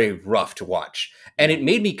very rough to watch. And it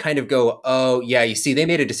made me kind of go, oh yeah, you see, they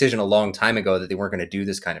made a decision a long time ago that they weren't going to do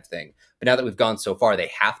this kind of thing. But now that we've gone so far,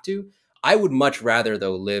 they have to. I would much rather,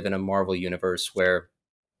 though, live in a Marvel universe where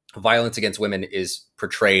violence against women is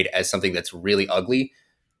portrayed as something that's really ugly,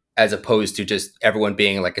 as opposed to just everyone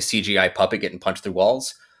being like a CGI puppet getting punched through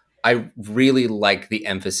walls. I really like the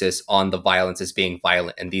emphasis on the violence as being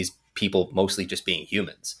violent and these people mostly just being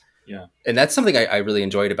humans. Yeah. And that's something I really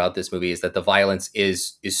enjoyed about this movie, is that the violence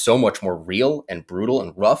is so much more real and brutal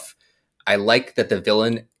and rough. I like that the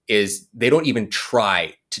villain they don't even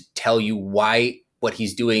try to tell you why what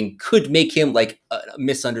he's doing could make him like a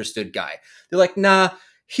misunderstood guy. They're like, nah,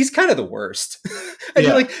 he's kind of the worst. And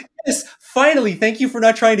you're like, yes, finally, thank you for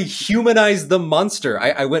not trying to humanize the monster.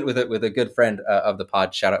 I went with it with a good friend of the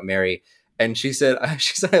pod, shout out Mary, and she said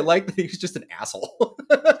I like that he's just an asshole.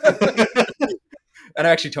 And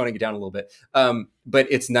I'm actually toning it down a little bit. But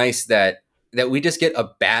it's nice that we just get a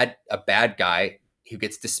bad guy who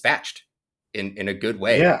gets dispatched in a good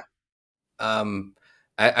way. Yeah.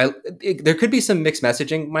 There could be some mixed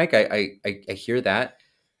messaging, Mike. I hear that.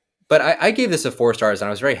 But I gave this a 4 stars, and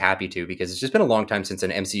I was very happy to, because it's just been a long time since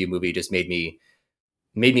an MCU movie just made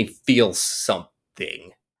me feel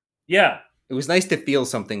something. Yeah. It was nice to feel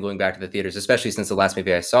something going back to the theaters, especially since the last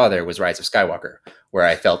movie I saw there was Rise of Skywalker, where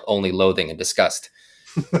I felt only loathing and disgust.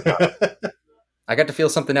 I got to feel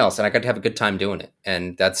something else, and I got to have a good time doing it.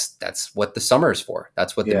 And that's what the summer is for.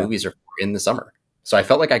 That's what the movies are for in the summer. So I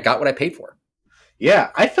felt like I got what I paid for.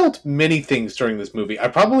 Yeah, I felt many things during this movie. I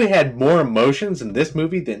probably had more emotions in this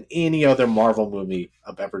movie than any other Marvel movie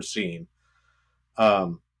I've ever seen.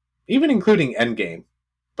 Even including Endgame.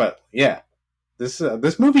 But yeah, this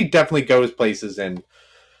movie definitely goes places and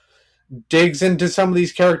digs into some of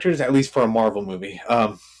these characters, at least for a Marvel movie.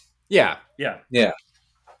 Yeah.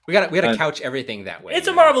 We got to couch everything that way. It's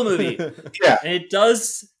a Marvel movie. Yeah. And it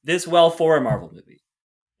does this well for a Marvel movie.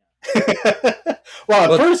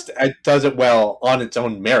 Well, at first, it does it well on its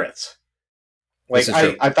own merits. Like,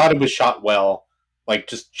 I thought it was shot well, like,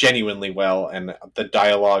 just genuinely well, and the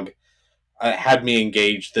dialogue had me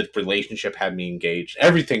engaged, the relationship had me engaged.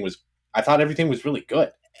 I thought everything was really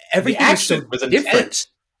good. Everything the was so was different.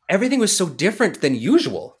 Everything was so different than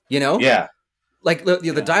usual, you know? Yeah. Like,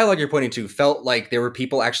 the dialogue you're pointing to felt like there were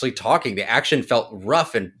people actually talking. The action felt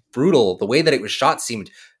rough and brutal. The way that it was shot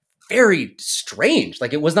seemed very strange.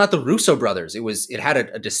 Like, it was not the Russo brothers. It had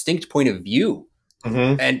a distinct point of view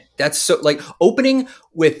Mm-hmm. And that's so like opening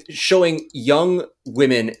with showing young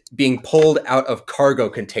women being pulled out of cargo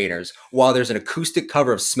containers while there's an acoustic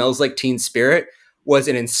cover of Smells Like Teen Spirit was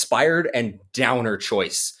an inspired and downer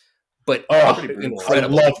choice, but Oh, Pretty brutal.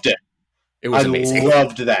 incredible. I loved it. It was I amazing.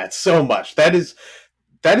 loved that so much. That is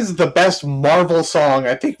the best Marvel song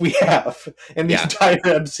I think we have in the Yeah. entire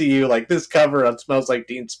MCU. Like this cover of Smells Like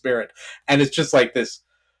Teen Spirit, and it's just like this.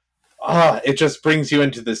 It just brings you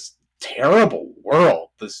into this terrible world,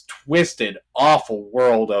 this twisted, awful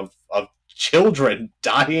world of children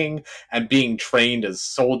dying and being trained as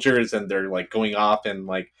soldiers, and they're like going off and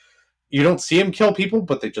like you don't see them kill people,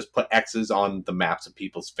 but they just put X's on the maps of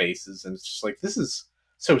people's faces, and it's just like this is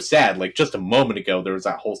so sad. Like just a moment ago, there was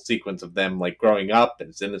that whole sequence of them like growing up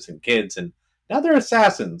as innocent kids, and now they're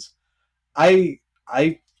assassins. I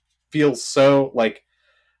feel so like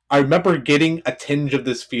I remember getting a tinge of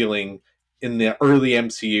this feeling in the early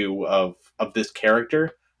MCU of this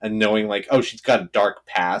character and knowing like, oh, she's got a dark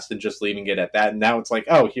past and just leaving it at that. And now it's like,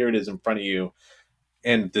 oh, here it is in front of you,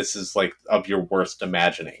 and this is like of your worst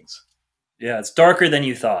imaginings. Yeah, it's darker than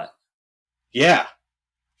you thought. Yeah.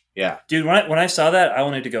 Yeah. Dude, when I saw that, I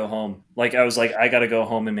wanted to go home. Like I was like, I gotta go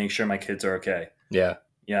home and make sure my kids are okay. Yeah.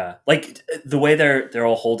 Yeah. Like the way they're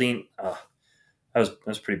all holding that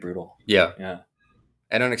was pretty brutal. Yeah. Yeah.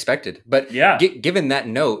 And unexpected. But Yeah. Given that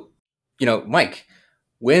note, Mike,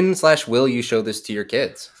 when/will you show this to your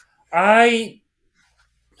kids? I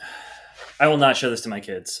will not show this to my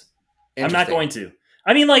kids. I'm not Interesting. going to.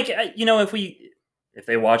 I mean, like, if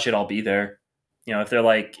they watch it, I'll be there. If they're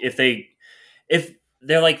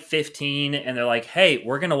like 15 and they're like, hey,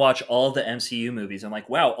 we're going to watch all of the MCU movies. I'm like,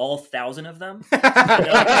 wow, all 1,000 of them? And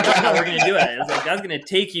they're like, that's how we're going to do it. It's like, that's going to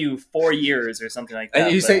take you 4 years or something like that.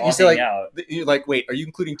 And you but say I'll like, hang out. you're like, wait, are you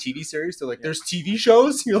including TV series? They're like, there's TV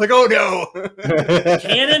shows? You're like, oh no.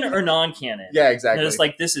 Canon or non-canon? Yeah, And exactly. they're just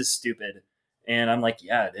like, this is stupid. And I'm like,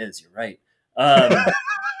 yeah, it is. You're right.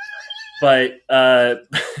 But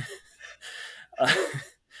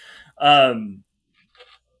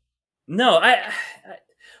no, I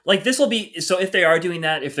like this will be so if they are doing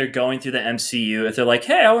that, if they're going through the MCU, if they're like,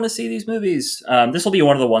 hey, I want to see these movies, this will be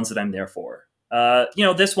one of the ones that I'm there for.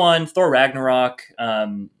 This one, Thor Ragnarok,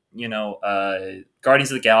 Guardians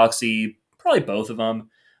of the Galaxy, probably both of them.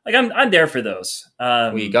 Like I'm there for those.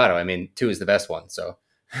 Well, you got to. I mean, 2 is the best one, so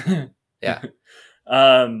yeah.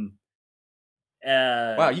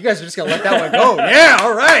 Wow, you guys are just gonna let that one go? Yeah,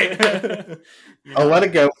 all right. I'll let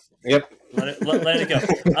it go. Yep. Let it go.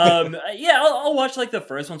 I'll watch like the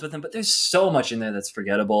first ones with them, but there's so much in there that's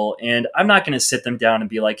forgettable, and I'm not going to sit them down and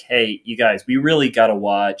be like, "Hey, you guys, we really got to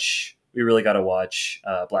watch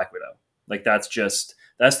Black Widow." Like that's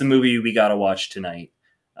the movie we got to watch tonight.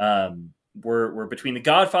 We're between The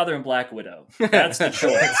Godfather and Black Widow. That's the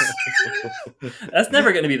choice. That's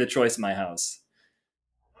never going to be the choice in my house.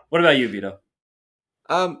 What about you, Vito?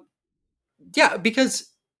 Yeah, because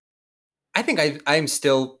I think I'm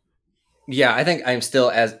still,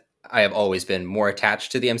 as I have always been, more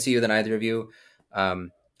attached to the MCU than either of you.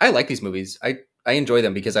 I like these movies. I enjoy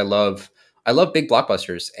them because I love big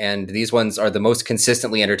blockbusters, and these ones are the most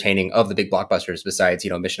consistently entertaining of the big blockbusters besides,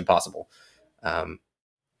 Mission Impossible.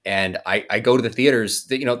 And I go to the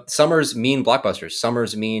theaters, summers mean blockbusters.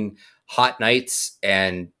 Summers mean hot nights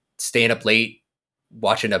and staying up late,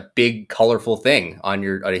 watching a big colorful thing on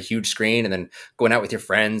a huge screen, and then going out with your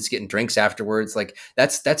friends, getting drinks afterwards. Like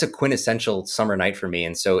that's a quintessential summer night for me.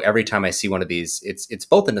 And so every time I see one of these, it's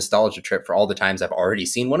both a nostalgia trip for all the times I've already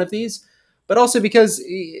seen one of these, but also because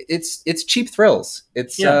it's cheap thrills.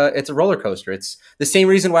 It's a roller coaster. It's the same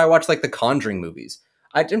reason why I watch like the Conjuring movies.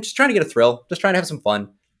 I'm just trying to get a thrill, just trying to have some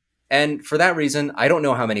fun. And for that reason, I don't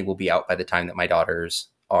know how many will be out by the time that my daughters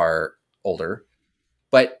are older,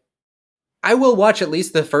 but I will watch at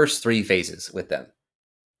least the first 3 phases with them.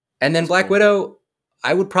 And then Black Widow,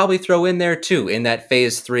 I would probably throw in there too, in that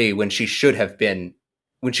phase 3 when she should have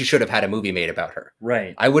had a movie made about her.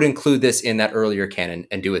 Right. I would include this in that earlier canon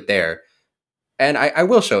and do it there. And I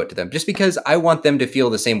will show it to them just because I want them to feel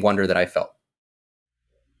the same wonder that I felt.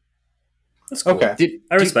 That's cool. Okay.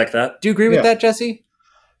 I respect that. Do you agree with that, Jesse?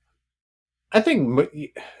 I think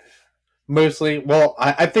mostly, well,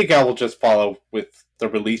 I think I will just follow with the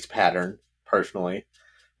release pattern. Personally,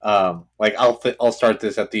 like I'll start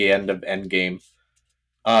this at the end of Endgame,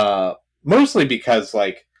 mostly because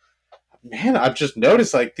like, man, I've just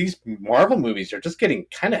noticed like these Marvel movies are just getting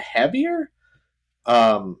kind of heavier,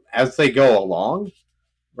 as they go along,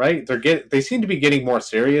 right? They seem to be getting more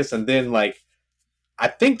serious, and then like, I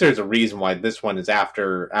think there's a reason why this one is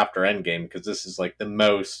after Endgame, because this is like the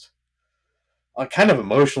most kind of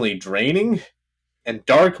emotionally draining and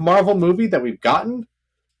dark Marvel movie that we've gotten,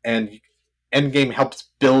 and Endgame helps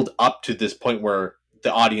build up to this point where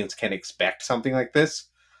the audience can expect something like this.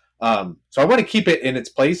 So I want to keep it in its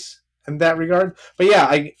place in that regard. But yeah,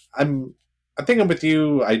 I think I'm with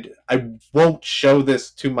you. I won't show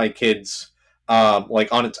this to my kids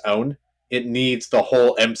like on its own. It needs the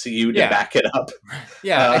whole MCU to back it up.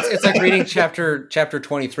 Yeah, it's like reading chapter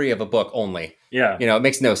 23 of a book only. Yeah. It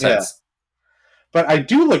makes no sense. Yeah. But I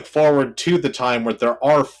do look forward to the time where there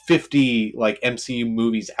are 50 like MCU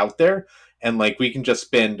movies out there, and like we can just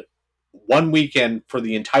spend one weekend for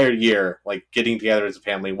the entire year like getting together as a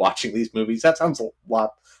family watching these movies. That sounds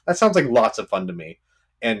like lots of fun to me.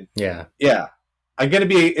 And yeah, I'm going to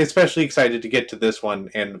be especially excited to get to this one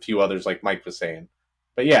and a few others like Mike was saying.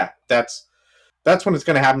 But yeah, that's when it's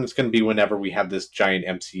going to happen. It's going to be whenever we have this giant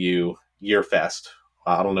MCU year fest.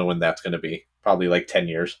 I don't know when that's going to be. Probably like 10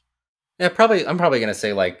 years. Yeah, probably. I'm probably going to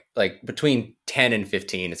say like between 10 and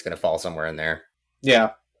 15. It's going to fall somewhere in there.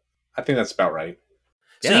 Yeah, I think that's about right.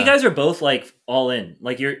 So you guys are both like all in.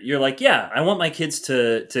 Like you're like, yeah, I want my kids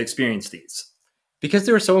to experience these because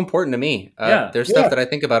they were so important to me. There's stuff that I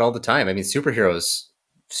think about all the time. I mean, superheroes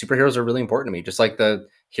are really important to me. Just like the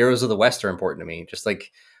heroes of the West are important to me. Just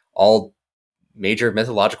like all major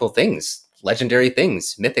mythological things, legendary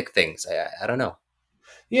things, mythic things. I don't know.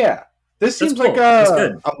 Yeah, this seems cool. like that's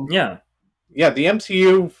good. Yeah. The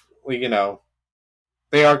MCU,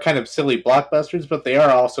 they are kind of silly blockbusters, but they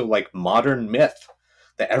are also like modern myth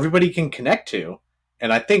that everybody can connect to.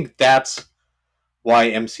 And I think that's why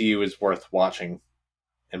MCU is worth watching,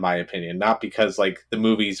 in my opinion. Not because like the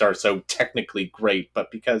movies are so technically great,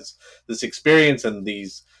 but because this experience and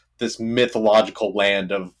this mythological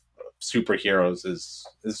land of superheroes is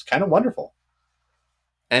kind of wonderful.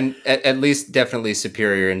 And at least definitely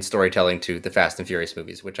superior in storytelling to the Fast and Furious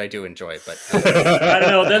movies, which I do enjoy. But I don't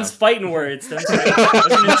know. Them's fighting words.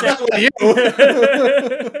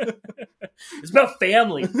 It's about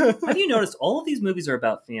family. Have you noticed all of these movies are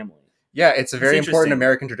about family? Yeah, it's a very important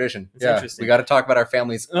American tradition. It's interesting. We got to talk about our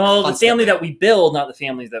families. Oh, the family that we build, not the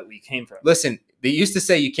families that we came from. Listen, they used to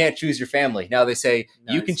say you can't choose your family. Now they say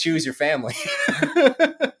you can choose your family.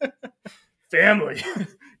 Family.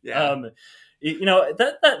 Yeah.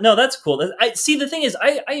 That's cool. I see. The thing is,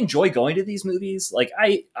 I enjoy going to these movies. Like,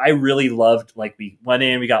 I really loved. Like, we went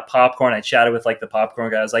in, we got popcorn. I chatted with like the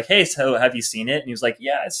popcorn guy. I was like, "Hey, so have you seen it?" And he was like,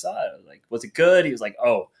 "Yeah, I saw it." I was like, "Was it good?" He was like,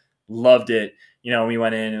 "Oh, loved it." We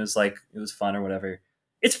went in. It was like it was fun or whatever.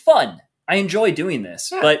 It's fun. I enjoy doing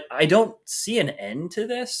this, but I don't see an end to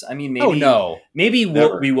this. I mean, maybe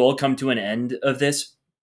we will come to an end of this,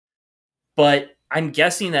 but I'm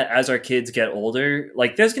guessing that as our kids get older,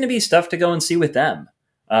 like there's going to be stuff to go and see with them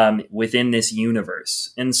within this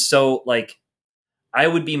universe. And so like, I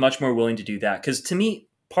would be much more willing to do that. Cause to me,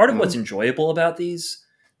 part of what's enjoyable about these,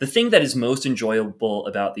 the thing that is most enjoyable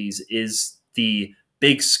about these is the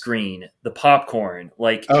big screen, the popcorn,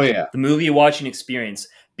 like the movie watching experience,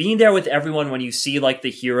 being there with everyone when you see like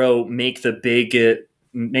the hero make the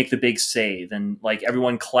big save and like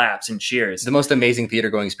everyone claps and cheers. The most amazing theater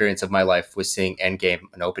going experience of my life was seeing Endgame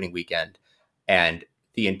an opening weekend, and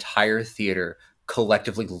the entire theater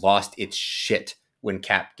collectively lost its shit when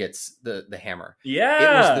Cap gets the hammer. Yeah.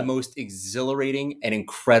 It was the most exhilarating and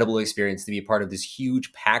incredible experience to be a part of this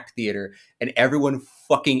huge packed theater, and everyone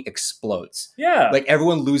fucking explodes. Yeah. Like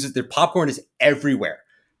everyone loses their popcorn is everywhere.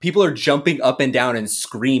 People are jumping up and down and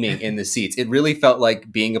screaming in the seats. It really felt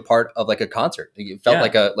like being a part of like a concert. It felt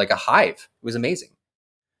like a hive. It was amazing.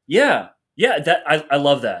 Yeah. Yeah. That I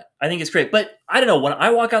love that. I think it's great. But I don't know, when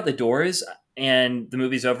I walk out the doors and the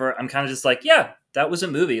movie's over, I'm kind of just like, yeah, that was a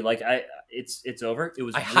movie. Like it's over. It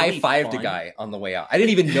was. I high fived a guy on the way out. I didn't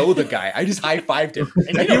even know the guy. I just high fived him,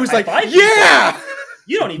 and he was like, "Yeah."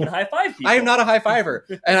 You don't even high five people. I am not a high fiver,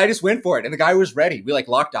 and I just went for it. And the guy was ready. We like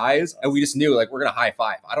locked eyes, and we just knew like we're gonna high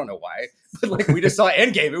five. I don't know why, but like we just saw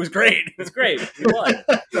Endgame. It was great. It's great. We won.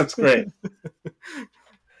 That's great.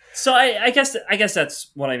 So I guess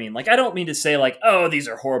that's what I mean. Like, I don't mean to say like, oh, these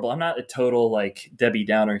are horrible. I'm not a total like Debbie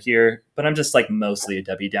Downer here, but I'm just like mostly a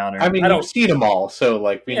Debbie Downer. I mean, you've seen them all, so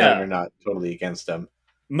like we know you're not totally against them.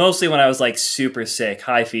 Mostly when I was like super sick,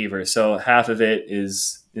 high fever. So half of it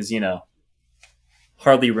is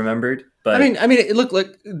hardly remembered. But I mean,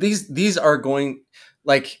 look, these are going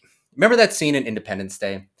like. Remember that scene in Independence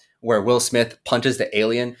Day where Will Smith punches the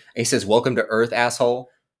alien and he says, "Welcome to Earth, asshole."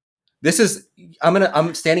 This is,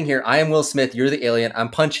 I'm standing here. I am Will Smith. You're the alien. I'm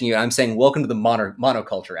punching you. And I'm saying, welcome to the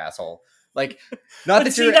monoculture, asshole. Like, not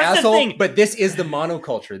that you're an asshole, but this is the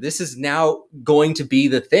monoculture. This is now going to be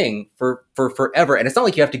the thing for forever. And it's not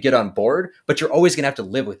like you have to get on board, but you're always going to have to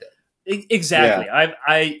live with it. Exactly.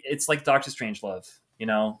 It's like Doctor Strangelove. You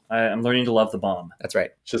know, I'm learning to love the bomb. That's right.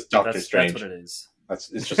 It's just Doctor Strange. That's what it is.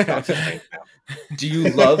 It's just Doctor Strange now. Do you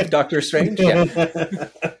love Doctor Strange? Yeah.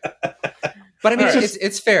 But I mean, All right.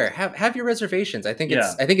 it's fair. Have your reservations. I think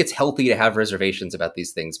it's healthy to have reservations about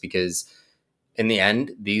these things because, in the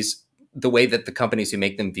end, the way that the companies who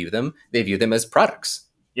make them view them, they view them as products.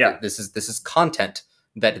 Yeah. This is content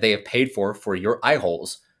that they have paid for your eye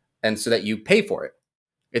holes, and so that you pay for it.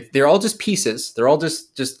 They're all just pieces. They're all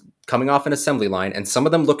just coming off an assembly line, and some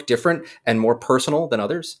of them look different and more personal than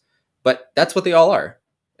others. But that's what they all are,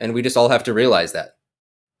 and we just all have to realize that,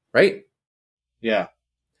 right? Yeah.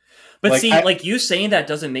 But like you saying that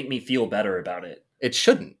doesn't make me feel better about it. It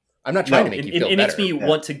shouldn't. I'm not trying to make you feel better. It makes me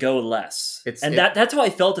want to go less. That's how I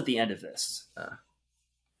felt at the end of this.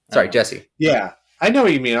 Sorry, Jesse. Yeah, I know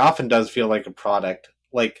what you mean. It often does feel like a product.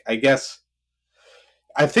 Like, I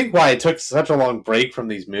think why it took such a long break from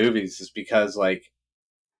these movies is because, like,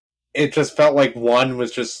 it just felt like one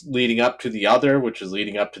was just leading up to the other, which is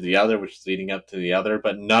leading up to the other, which is leading up to the other,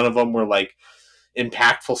 but none of them were, like,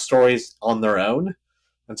 impactful stories on their own.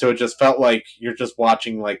 And so it just felt like you're just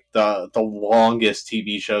watching, like, the longest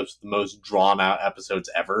TV shows, the most drawn-out episodes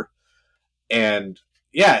ever. And,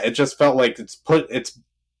 yeah, it just felt like it's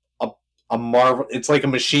a marvel. It's like a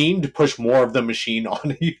machine to push more of the machine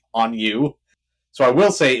on you. So I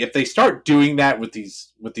will say, if they start doing that with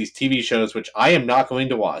these TV shows, which I am not going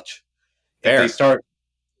to watch, if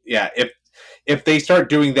they start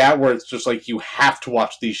doing that, where it's just like you have to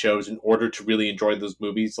watch these shows in order to really enjoy those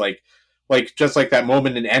movies, like just like that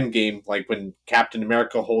moment in Endgame, like when Captain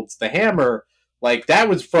America holds the hammer, like that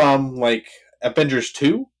was from like Avengers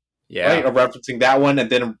 2, right? Or referencing that one, and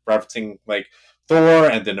then referencing like Thor,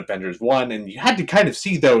 and then Avengers 1, and you had to kind of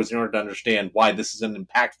see those in order to understand why this is an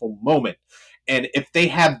impactful moment. And if they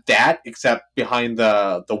have that, except behind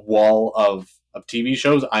the wall of TV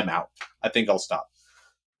shows, I'm out. I think I'll stop.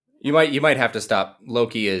 You might have to stop.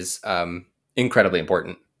 Loki is incredibly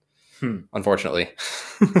important. Unfortunately.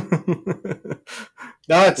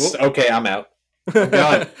 No, it's okay. I'm out. I'm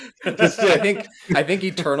done. I think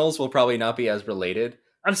Eternals will probably not be as related.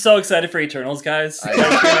 I'm so excited for Eternals, guys. I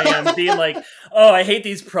am being like, oh, I hate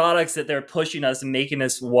these products that they're pushing us and making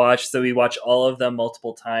us watch, so we watch all of them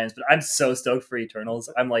multiple times. But I'm so stoked for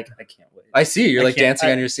Eternals. I'm like, I can't wait. I see you're like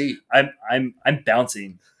dancing on your seat. I'm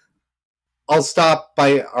bouncing. I'll stop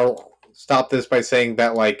this by saying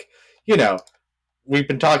that, like, you know, we've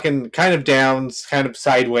been talking kind of downs, kind of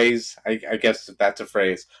sideways, I guess if that's a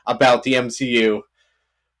phrase, about the MCU.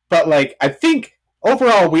 But, like, I think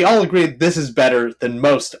overall, we all agree this is better than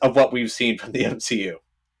most of what we've seen from the MCU.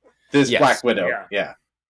 This Black Widow, yeah.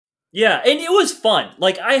 Yeah, and it was fun.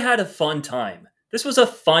 Like, I had a fun time. This was a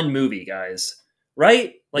fun movie, guys.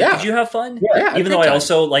 Right? Like, did you have fun? Yeah. Even though I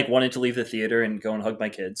also, like, wanted to leave the theater and go and hug my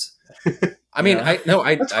kids. I mean, cool.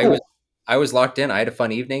 I was locked in. I had a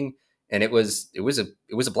fun evening, and it was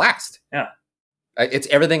a blast. Yeah. It's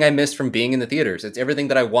everything I missed from being in the theaters. It's everything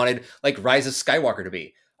that I wanted, like, Rise of Skywalker to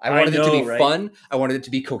be. I wanted it to be fun. I wanted it to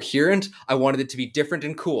be coherent. I wanted it to be different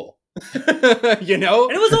and cool. You know?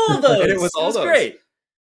 And it was all of those. And it was all those. Great.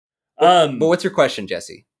 But what's your question,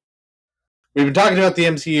 Jesse? We've been talking about the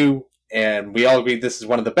MCU, and we all agree this is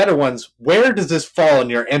one of the better ones. Where does this fall in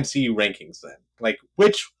your MCU rankings, then? Like,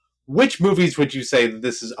 which movies would you say that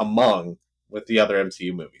this is among with the other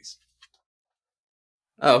MCU movies?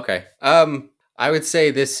 Oh, okay. I would say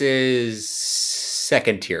this is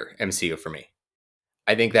second tier MCU for me.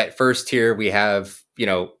 I think that first tier we have, you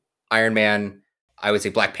know, Iron Man. I would say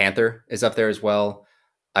Black Panther is up there as well.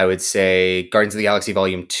 I would say Guardians of the Galaxy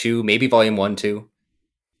Volume 2, maybe Volume 1, 2.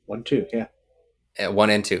 1, 2, yeah. 1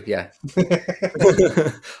 and 2, yeah.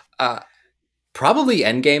 Probably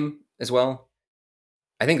Endgame as well.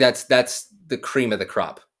 I think that's the cream of the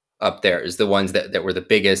crop up there, is the ones that were the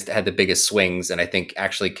biggest, had the biggest swings, and I think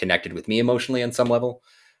actually connected with me emotionally on some level.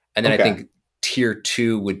 And then I think tier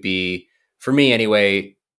 2 would be, for me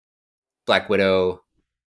anyway, Black Widow.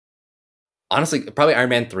 Honestly, probably Iron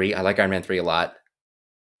Man 3. I like Iron Man 3 a lot.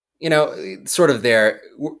 You know, sort of there.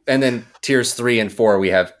 And then tiers 3 and 4, we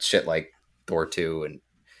have shit like Thor 2. And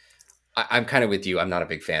I'm kind of with you. I'm not a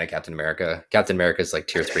big fan of Captain America. Captain America is like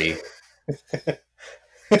tier 3.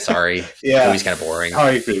 Sorry. Yeah. The movie's kind of boring.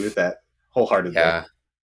 I agree with that wholeheartedly. Yeah.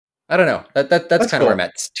 I don't know. That's kind cool. of where I'm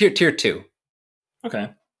at. Tier 2. Okay.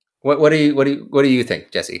 What do you think,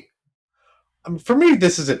 Jesse? For me,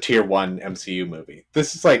 this is a tier 1 MCU movie.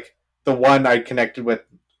 This is like the one I connected with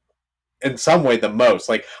in some way the most.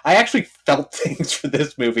 Like, I actually felt things for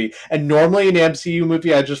this movie, and normally in an MCU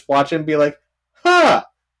movie, I just watch it and be like, huh.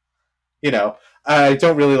 You know, I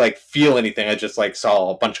don't really like feel anything. I just like saw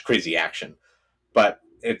a bunch of crazy action. But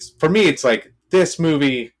it's for me, it's like this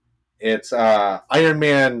movie. It's Iron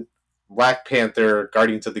Man, Black Panther,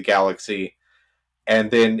 Guardians of the Galaxy,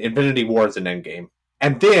 and then Infinity War is an Endgame,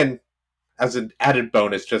 and then as an added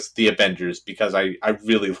bonus, just the Avengers because I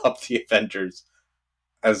really love the Avengers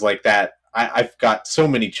as like that. I've got so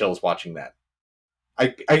many chills watching that.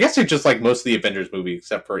 I guess I just like most of the Avengers movie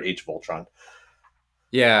except for Age of Ultron.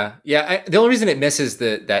 Yeah, yeah. The only reason it misses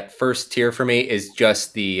that first tier for me is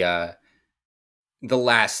just the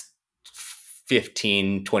last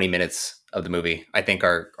 15, 20 minutes of the movie. I think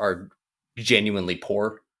are genuinely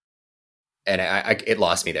poor, and it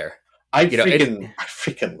lost me there. I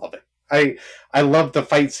freaking love it. I love the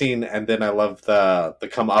fight scene, and then I love the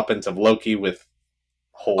comeuppance of Loki with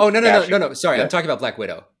Hulk. Oh no! Sorry, yeah. I'm talking about Black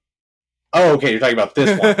Widow. Oh, okay. You're talking about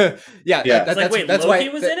this one. yeah. That's Loki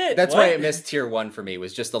was in it. That's why it missed tier 1 for me.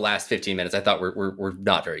 Was just the last 15 minutes. I thought we're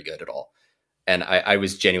not very good at all, and I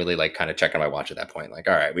was genuinely like kind of checking my watch at that point. Like,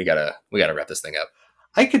 all right, we gotta wrap this thing up.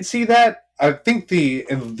 I could see that. I think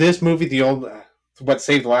in this movie, what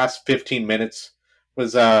saved the last 15 minutes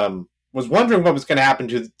was wondering what was going to happen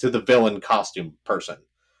to the villain costume person.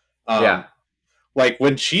 Like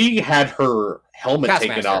when she had her helmet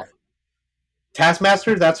taken off.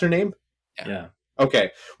 Taskmaster, that's her name? Yeah.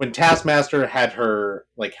 Okay. When Taskmaster had her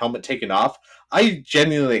like helmet taken off, I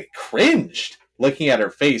genuinely cringed looking at her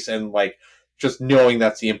face and like just knowing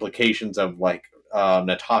that's the implications of like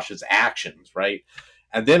Natasha's actions, right?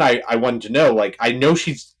 And then I wanted to know, like, I know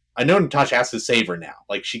Natasha has to save her now.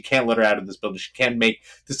 Like, she can't let her out of this building. She can't make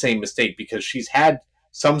the same mistake because she's had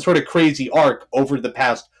some sort of crazy arc over the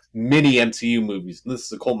past many MCU movies. And this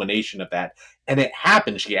is a culmination of that. And it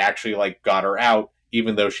happened. She actually, like, got her out,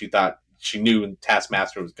 even though she thought she knew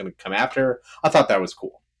Taskmaster was going to come after her. I thought that was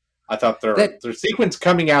cool. I thought their sequence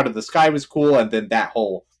coming out of the sky was cool, and then that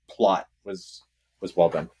whole plot was well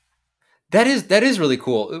done. That is really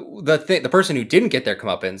cool. The person who didn't get their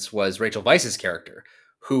comeuppance was Rachel Weisz's character,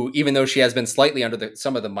 who, even though she has been slightly under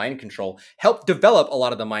some of the mind control, helped develop a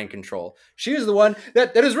lot of the mind control. She is the one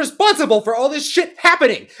that is responsible for all this shit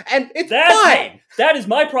happening, and it's fine. That is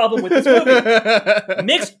my problem with this movie.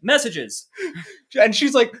 Mixed messages. And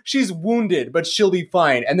she's wounded, but she'll be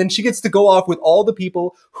fine. And then she gets to go off with all the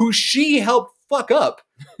people who she helped fuck up,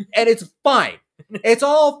 and it's fine. It's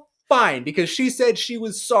all fine because she said she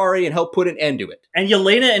was sorry and helped put an end to it. And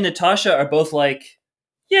Yelena and Natasha are both like,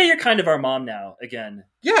 yeah, you're kind of our mom now again.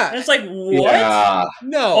 Yeah. And it's like, what? Yeah.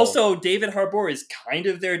 No. Also, David Harbour is kind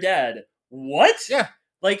of their dad. What? Yeah.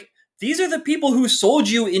 Like, these are the people who sold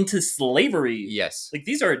you into slavery. Yes. Like,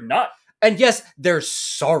 these are not. And yes, they're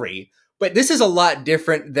sorry. But this is a lot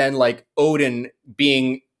different than, like, Odin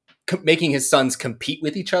making his sons compete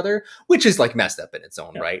with each other, which is, like, messed up in its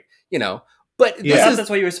own right. You know? But that's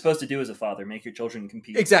what you were supposed to do as a father, make your children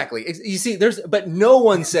compete. Exactly. You see, but no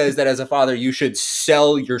one says that as a father you should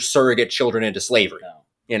sell your surrogate children into slavery. No.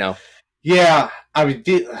 You know? Yeah. I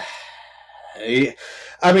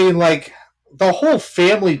mean, like, the whole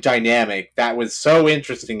family dynamic that was so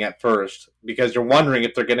interesting at first because you're wondering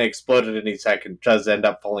if they're going to explode at any second does end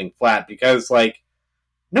up falling flat because, like,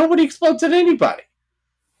 nobody explodes at anybody.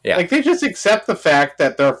 Yeah. Like, they just accept the fact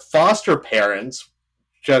that their foster parents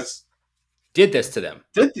just did this to them.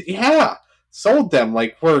 Sold them,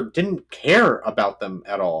 like, didn't care about them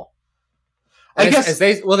at all. They're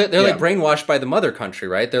like brainwashed by the mother country,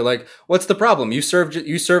 right? They're like, what's the problem? You serve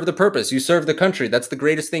the purpose. You serve the country. That's the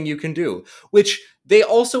greatest thing you can do. Which they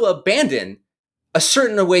also abandon a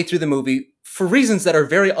certain way through the movie for reasons that are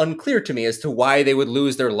very unclear to me as to why they would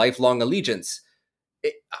lose their lifelong allegiance.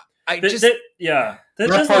 There's a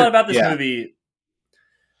lot about this movie.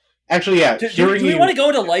 Actually, yeah. Do we want to go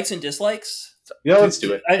into likes and dislikes? Yeah, let's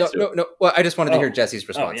do it. No. Well, I just wanted to hear Jesse's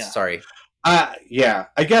response. Yeah. Sorry. Yeah.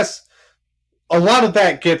 I guess a lot of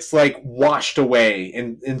that gets like washed away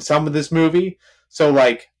in some of this movie. So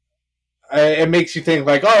like, it makes you think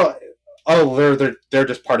like, they're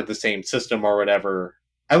just part of the same system or whatever.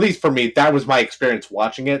 At least for me, that was my experience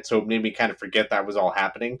watching it. So it made me kind of forget that was all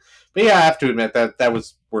happening. But yeah, I have to admit that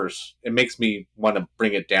was worse. It makes me want to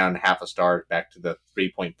bring it down half a star back to the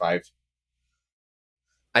 3.5.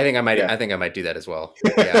 I think I might do that as well.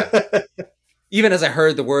 Yeah. Even as I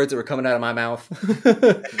heard the words that were coming out of my mouth.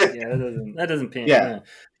 that doesn't pin. Yeah.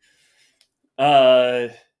 I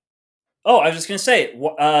was just going to say,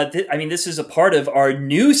 this is a part of our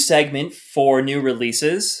new segment for new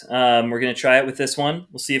releases. We're going to try it with this one.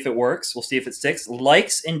 We'll see if it works. We'll see if it sticks.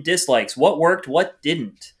 Likes and dislikes. What worked? What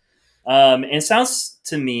didn't? And it sounds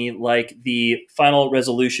to me like the final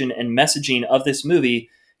resolution and messaging of this movie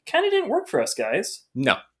kind of didn't work for us, guys.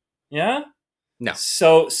 No. Yeah? No.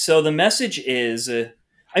 So the message is, I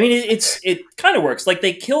mean, it kind of works. Like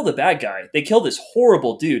they kill the bad guy, they kill this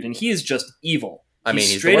horrible dude, and he is just evil. I mean,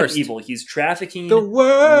 he's straight the up worst. evil. He's trafficking The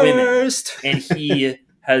worst. women, and he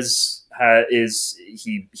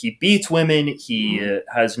he beats women. He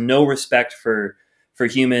has no respect for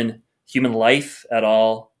human life at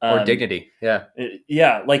all, Or dignity. Yeah.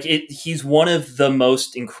 Yeah, like he's one of the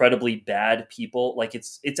most incredibly bad people. Like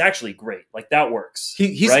it's actually great. Like that works.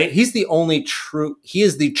 He's the only true. He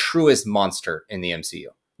is the truest monster in the MCU.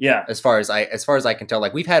 Yeah, as far as I can tell.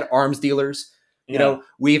 Like we've had arms dealers. You know,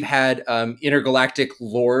 we've had intergalactic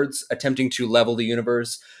lords attempting to level the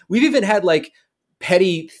universe. We've even had like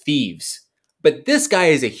petty thieves. But this guy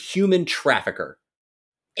is a human trafficker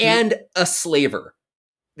and a slaver.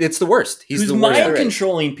 It's the worst. He's the worst. Mind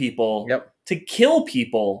controlling people to kill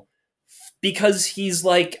people because he's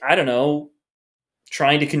like, I don't know,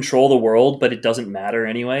 trying to control the world, but it doesn't matter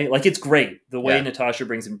anyway. Like it's great. The way Natasha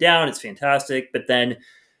brings him down, it's fantastic. But then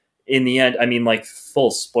in the end, I mean, like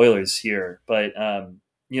full spoilers here, but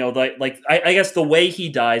you know, like I guess the way he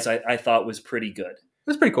dies, I thought was pretty good. It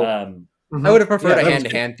was pretty cool. I would have preferred a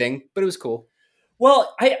hand-to-hand thing, but it was cool.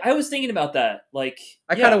 Well, I was thinking about that. Like,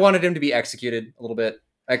 I kind of wanted him to be executed a little bit.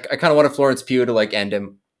 I kind of wanted Florence Pugh to like end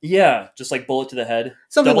him. Yeah, just like bullet to the head,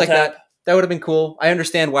 something like that. That would have been cool. I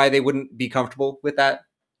understand why they wouldn't be comfortable with that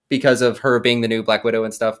because of her being the new Black Widow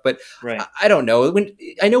and stuff. But I don't know.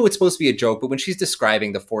 I know it's supposed to be a joke, but when she's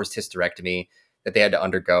describing the forced hysterectomy that they had to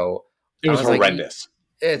undergo, it was horrendous.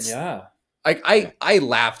 I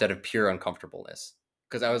laughed out of pure uncomfortableness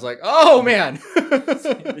because I was like, oh man,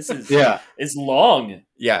 this is it's long.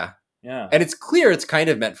 Yeah. And it's clear it's kind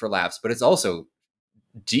of meant for laughs, but it's also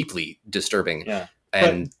deeply disturbing. Yeah.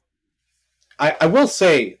 And I will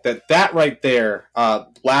say that right there,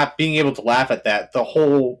 being able to laugh at that, the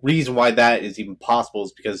whole reason why that is even possible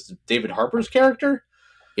is because David Harbour's character,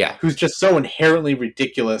 who's just so inherently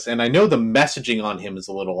ridiculous, and I know the messaging on him is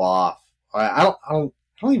a little off. I don't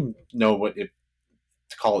even know what to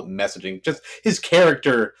call it messaging. Just his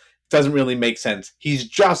character doesn't really make sense. He's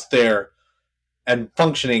just there and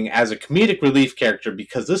functioning as a comedic relief character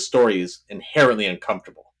because this story is inherently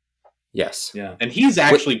uncomfortable. Yes. Yeah. And he's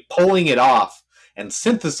actually pulling it off and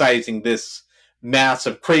synthesizing this mass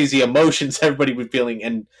of crazy emotions everybody was feeling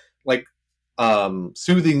and like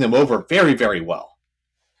soothing them over very, very well.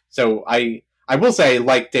 So I will say I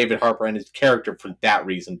like David Harbour and his character for that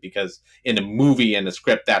reason, because in a movie and a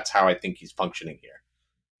script, that's how I think he's functioning here.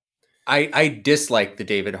 I dislike the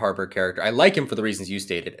David Harbour character. I like him for the reasons you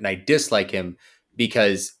stated, and I dislike him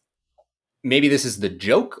because maybe this is the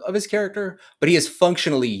joke of his character, but he is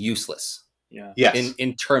functionally useless. Yeah. Yes.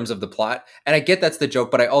 In terms of the plot. And I get that's the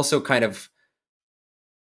joke, but I also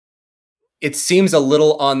it seems a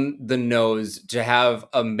little on the nose to have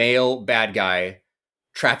a male bad guy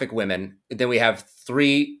traffic women. Then we have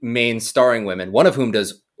 3 main starring women, one of whom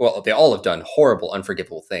they all have done horrible,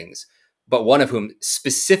 unforgivable things, but one of whom,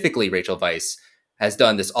 specifically Rachel Weisz, has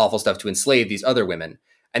done this awful stuff to enslave these other women.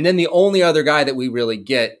 And then the only other guy that we really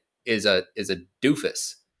get is a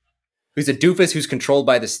doofus. Who's a doofus who's controlled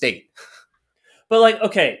by the state. But like,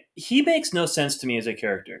 okay, he makes no sense to me as a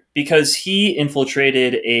character because he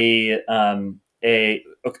infiltrated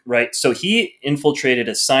right. So he infiltrated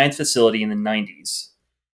a science facility in the 90s,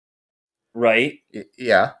 right?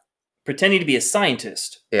 Yeah. Pretending to be a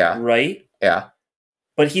scientist. Yeah. Right? Yeah.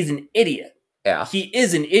 But he's an idiot. Yeah. He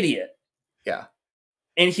is an idiot. Yeah.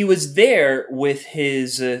 And he was there with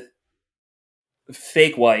his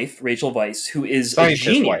fake wife, Rachel Weisz, who is Scientist a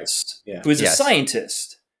genius, wife. Yeah. who is a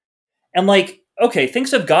scientist. And like, okay,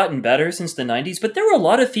 things have gotten better since the 90s, but there were a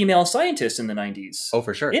lot of female scientists in the 90s. Oh,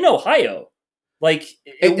 for sure. In Ohio. Like,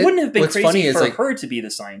 it wouldn't have been crazy for her to be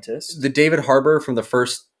the scientist. The David Harbour from the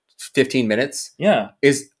first 15 minutes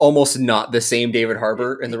is almost not the same David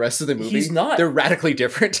Harbour in the rest of the movie. He's not. They're radically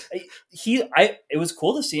different. It was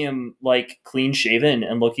cool to see him like clean shaven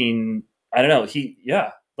and looking, I don't know,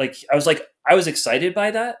 I was excited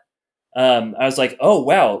by that. I was like, oh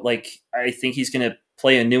wow, like I think he's gonna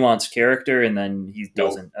play a nuanced character, and then he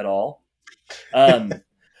doesn't at all.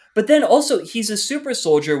 But then also he's a super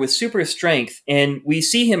soldier with super strength, and we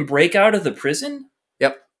see him break out of the prison.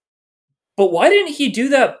 Yep. But why didn't he do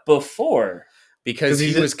that before? Because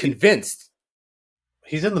he was convinced.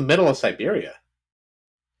 He's in the middle of Siberia.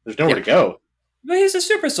 There's nowhere to go. But he's a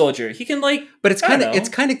super soldier. He can like. But it's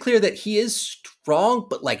kind of clear that he is strong,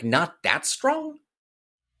 but like not that strong.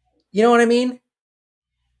 You know what I mean?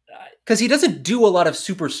 Because he doesn't do a lot of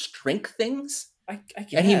super strength things. I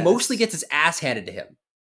guess. And he mostly gets his ass handed to him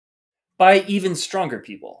by even stronger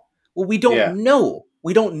people. Well, we don't know.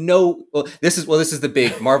 we don't know. This is the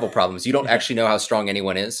big Marvel problem. Is you don't actually know how strong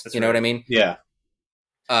anyone is. That's You know right. what I mean? Yeah.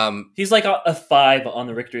 He's like a 5 on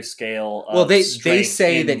the Richter scale. Well, they strength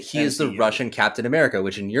say in that he is the MCU. Russian Captain America,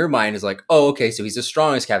 which in your mind is like, oh, okay, so he's as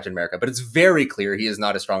strong as Captain America. But it's very clear he is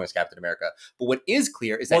not as strong as Captain America. But what is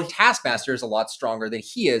clear is that Well, Taskmaster is a lot stronger than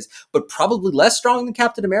he is, but probably less strong than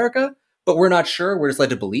Captain America. But we're not sure. We're just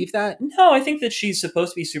led to believe that. No, I think that she's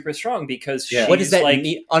supposed to be super strong because Yeah. she's What does that like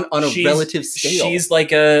mean on a she's- relative scale? She's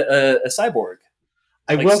like a cyborg.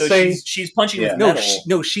 I Like, will so say, she's punching Yeah. with no,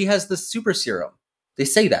 metal. she has the super serum. They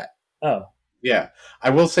say that. Oh, yeah,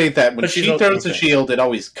 I will say that when But she's she throws okay. the shield, it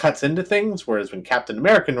always cuts into things, whereas when Captain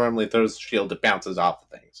America normally throws the shield, it bounces off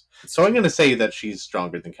of things. So I'm going to say that she's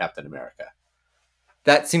stronger than Captain America.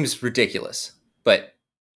 That seems ridiculous. But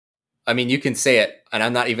I mean, you can say it, and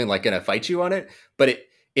I'm not even like going to fight you on it. But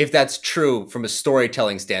if that's true from a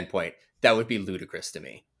storytelling standpoint, that would be ludicrous to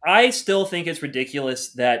me. I still think it's ridiculous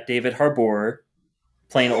that David Harbour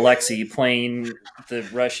playing Alexei, playing the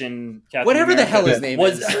Russian Captain Whatever the America, hell his name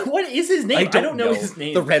was. is. What is his name? I don't know his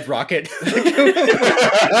name. The Red Rocket.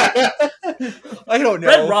 I don't know.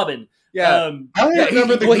 Red Robin. Yeah. I don't Yeah,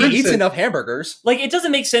 remember the he group eats said- enough hamburgers. Like, it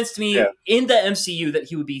doesn't make sense to me Yeah. in the MCU that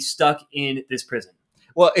he would be stuck in this prison.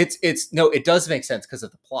 Well, it does make sense because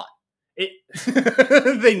of the plot. It,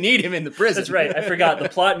 They need him in the prison. that's right. I forgot. The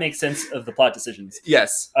plot makes sense of the plot decisions.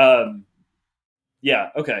 Yes. Yeah.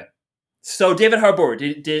 Okay. So David Harbour,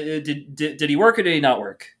 did he work or did he not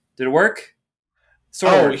work? Did it work?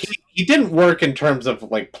 Sort of Oh, worked. he didn't work in terms of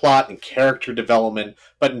like plot and character development,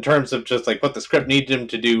 but in terms of just like what the script needed him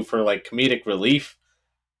to do for like comedic relief,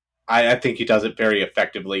 I think he does it very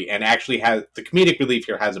effectively, and actually has the comedic relief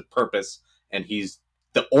here has a purpose, and he's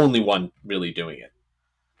the only one really doing it.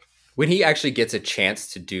 When he actually gets a chance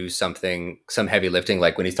to do some heavy lifting,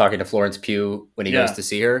 like when he's talking to Florence Pugh when he Yeah. goes to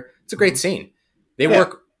see her, it's a great scene. They Yeah.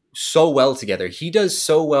 work so well together. He does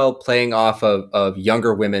so well playing off of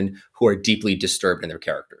younger women who are deeply disturbed in their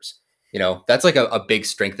characters. You know, that's like a big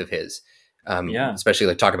strength of his. Yeah. Especially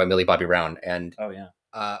like talking about Millie Bobby Brown. And Oh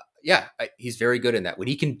yeah. he's very good in that. When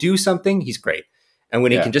he can do something, he's great. And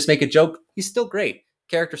when he Yeah. can just make a joke, he's still great.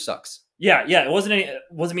 Character sucks. Yeah. It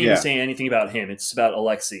wasn't me Yeah. saying anything about him. It's about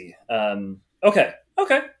Alexei. Okay.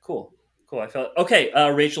 Cool. I felt okay.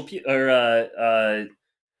 Rachel Pugh or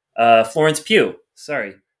Florence Pugh.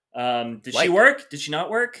 Sorry. Did she work? Did she not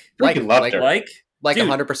work? Freaking loved her. Like Dude.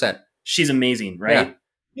 100%. she's amazing, right?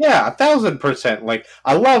 Yeah, 1,000%. Like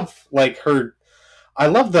I love like her. I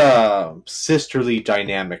love the sisterly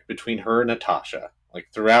dynamic between her and Natasha. Like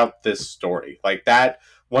throughout this story, like that.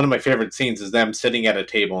 One of my favorite scenes is them sitting at a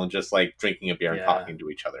table and just like drinking a beer and Yeah. talking to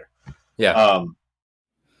each other. Yeah.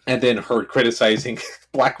 And then her criticizing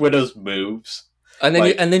Black Widow's moves. And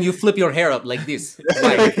then Like- you flip your hair up like this.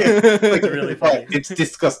 It's really funny. It's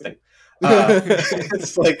disgusting.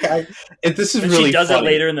 It's like this is And really she does funny. it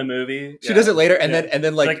later in the movie. She does it later, and Yeah.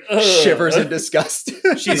 then like Like, ugh. shivers in disgust.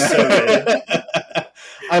 She's so good.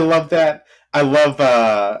 I love that. I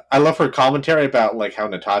love her commentary about like how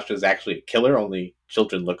Natasha is actually a killer. Only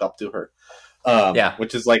children look up to her. Yeah.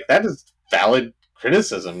 Which is like that is valid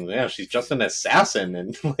criticism. Yeah, she's just an assassin,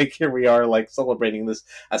 and like here we are like celebrating this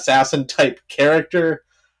assassin type character.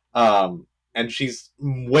 And she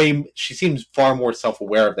seems far more self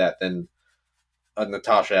aware of that than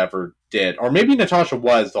Natasha ever did, or maybe Natasha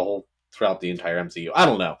was throughout the entire MCU. I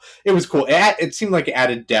don't know. It was cool. It seemed like it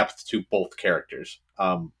added depth to both characters.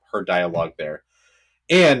 Her dialogue there,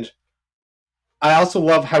 and I also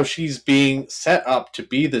love how she's being set up to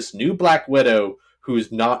be this new Black Widow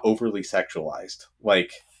who's not overly sexualized,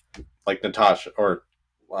 like Natasha or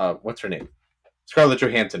what's her name, Scarlett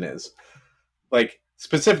Johansson is. Like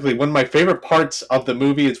specifically, one of my favorite parts of the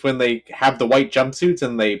movie is when they have the white jumpsuits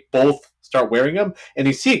and they both start wearing them, and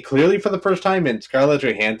you see it clearly for the first time. And Scarlett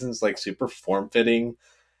Johansson's like super form fitting,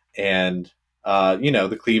 and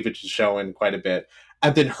the cleavage is showing quite a bit.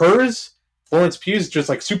 And then hers, Florence Pugh's just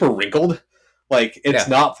like super wrinkled. Like it's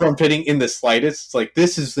not form fitting in the slightest. It's like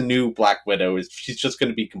this is the new Black Widow. She's just going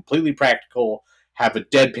to be completely practical, have a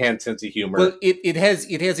deadpan sense of humor. Well, it has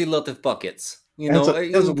a lot of buckets. You It has know, a-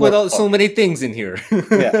 it has a you put lot out of so many things in here.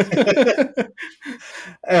 Yeah.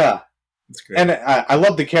 Yeah, That's great. and I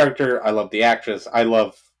love the character. I love the actress. I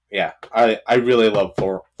really love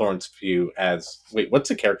Florence Pugh as what's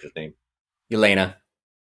the character's name? Elena.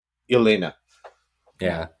 Elena.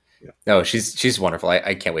 Yeah. Yeah. No, she's wonderful.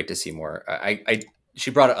 I can't wait to see more. She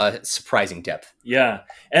brought a surprising depth. Yeah,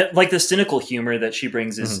 and like the cynical humor that she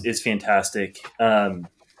brings is fantastic.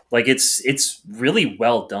 Like it's really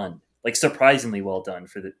well done. like surprisingly well done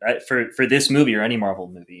for the for this movie or any Marvel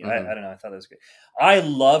movie. Mhm. I don't know. I thought that was great. I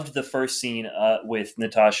loved the first scene with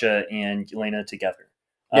Natasha and Yelena together.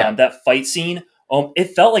 Yeah. That fight scene. It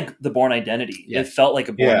felt like the Bourne Identity. Yeah. It felt like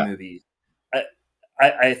a Bourne Yeah. movie.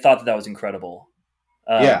 I thought that was incredible.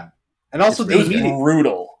 Yeah. And also it was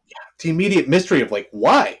brutal. the immediate mystery of like,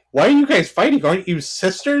 why are you guys fighting? Aren't you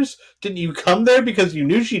sisters? Didn't you come there because you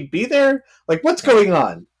knew she'd be there? Like, what's going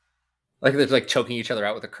on? Like they're like choking each other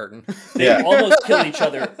out with a curtain. They almost killed each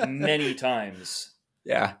other many times.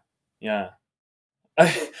 Yeah.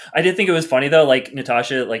 I did think it was funny though, like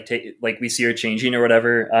Natasha, like we see her changing or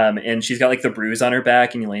whatever, and she's got like the bruise on her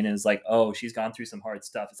back, and Yelena is like, "Oh, she's gone through some hard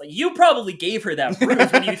stuff." It's like you probably gave her that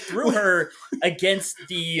bruise when you threw her against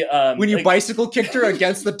the when you like, bicycle kicked her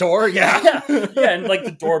against the door. Yeah, and like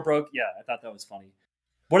the door broke. Yeah, I thought that was funny.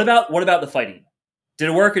 What about the fighting? Did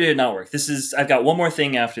it work or did it not work? I've got one more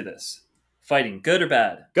thing after this. Fighting, good or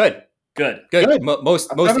bad? Good. Good.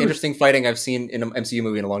 Most interesting fighting I've seen in an MCU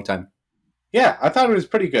movie in a long time. Yeah, I thought it was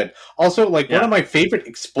pretty good. Also, like Yeah. one of my favorite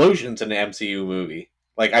explosions in an MCU movie.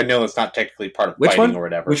 Like, I know it's not technically part of Which fighting one? or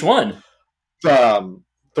whatever. Which one?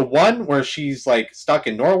 The one where she's like stuck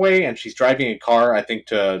in Norway and she's driving a car, I think,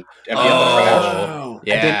 to empty out the trash. Oh,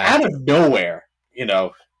 Yeah. And then out of nowhere,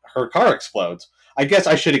 her car explodes. I guess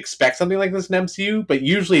I should expect something like this in MCU, but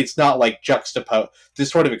usually it's not like juxtaposed. This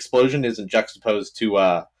sort of explosion isn't juxtaposed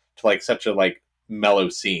to like such a like mellow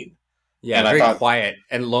scene. Yeah, And I very thought- quiet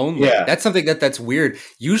and lonely. Yeah. That's something that's weird.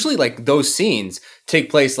 Usually, like those scenes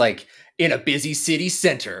take place like in a busy city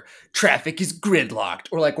center. Traffic is gridlocked,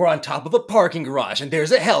 or like we're on top of a parking garage and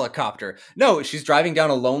there's a helicopter. No, she's driving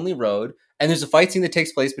down a lonely road, and there's a fight scene that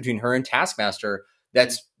takes place between her and Taskmaster.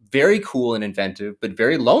 That's very cool and inventive, but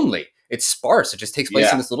very lonely. It's sparse. It just takes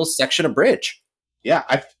place in this little section of bridge. Yeah,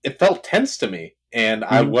 it felt tense to me, and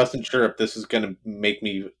I Mhm. wasn't sure if this was going to make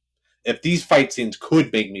me, if these fight scenes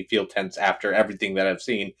could make me feel tense after everything that I've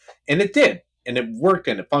seen, and it did, and it worked,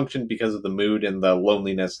 and it functioned because of the mood and the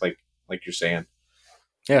loneliness, like you're saying.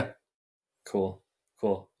 Yeah. cool.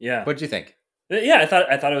 Yeah. What did you think? Yeah, I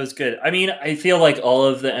thought it was good. I mean, I feel like all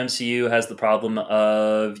of the MCU has the problem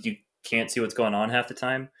of you can't see what's going on half the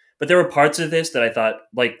time. But there were parts of this that I thought,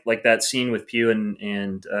 like that scene with Pugh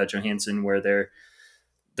and Johansson, where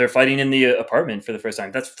they're fighting in the apartment for the first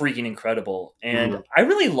time. That's freaking incredible. And I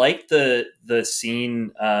really liked the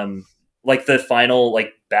scene, like the final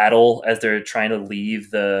like battle as they're trying to leave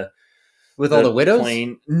With all the widows?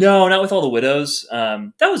 plane. No, not with all the widows.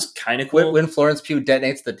 That was kind of cool. When Florence Pugh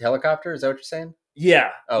detonates the helicopter? Is that what you're saying? Yeah,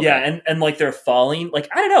 Okay. yeah, and like they're falling. Like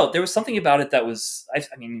I don't know, there was something about it that was. I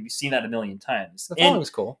mean, we've seen that a million times. The falling And was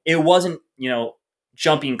cool. it wasn't,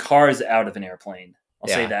 jumping cars out of an airplane. I'll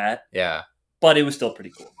say Yeah. that, Yeah. but it was still pretty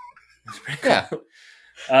cool. It was pretty cool.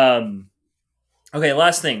 Yeah. Okay,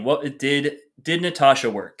 last thing. What did Natasha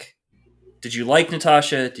work? Did you like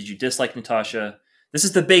Natasha? Did you dislike Natasha? This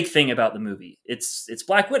is the big thing about the movie. It's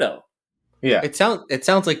Black Widow. Yeah, It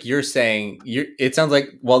sounds like you're saying it sounds like,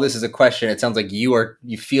 while this is a question, it sounds like you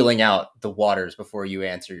feeling out the waters before you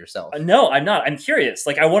answer yourself. No, I'm not. I'm curious.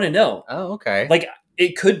 Like I want to know. Oh, okay. Like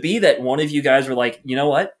it could be that one of you guys were like, you know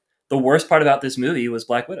what? The worst part about this movie was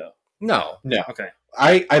Black Widow. no. Okay.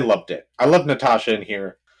 I loved it. I love Natasha in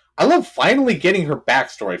here. I love finally getting her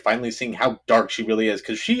backstory, finally seeing how dark she really is,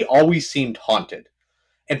 because she always seemed haunted.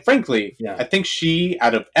 And frankly, Yeah. I think she,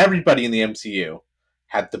 out of everybody in the MCU,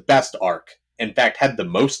 had the best arc. In fact, had the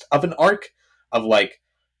most of an arc of like,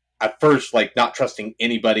 at first, like not trusting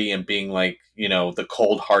anybody and being like, the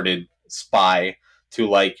cold-hearted spy, to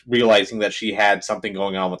like realizing that she had something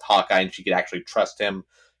going on with Hawkeye and she could actually trust him,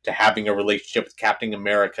 to having a relationship with Captain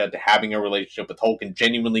America, to having a relationship with Hulk, and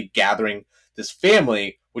genuinely gathering this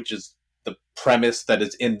family, which is the premise that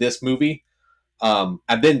is in this movie. And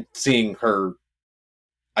then seeing her,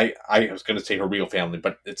 I was going to say her real family,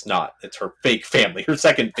 but it's not. It's her fake family, her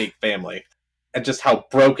second fake family. And just how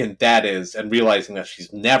broken that is, and realizing that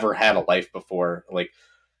she's never had a life before. Like,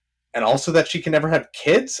 and also that she can never have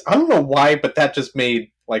kids. I don't know why, but that just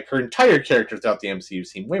made like her entire character throughout the MCU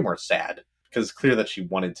seem way more sad, because it's clear that she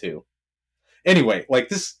wanted to. Anyway, like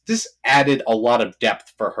this added a lot of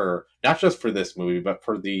depth for her, not just for this movie, but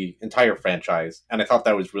for the entire franchise. And I thought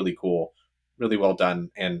that was really cool, really well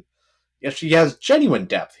done. And yeah, she has genuine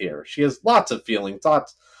depth here. She has lots of feelings,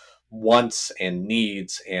 lots wants and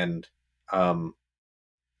needs, and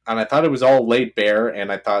I thought it was all laid bare.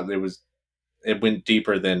 And I thought it went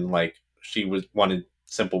deeper than like she wanted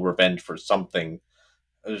simple revenge for something.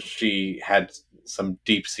 She had some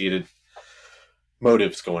deep seated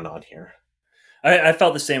motives going on here. I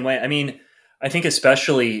felt the same way. I mean, I think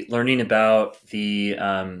especially learning about the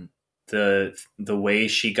the way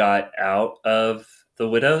she got out of the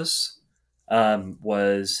widows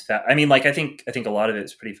was I mean, like, I think a lot of it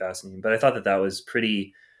is pretty fascinating, but I thought that was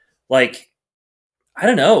pretty, like, I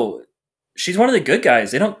don't know. She's one of the good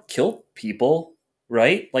guys. They don't kill people,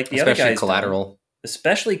 right? Like the other Especially guys Collateral. don't.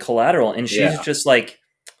 Especially Collateral, and she's Yeah. just like,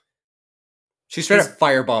 She straight up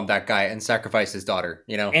firebombed that guy and sacrificed his daughter,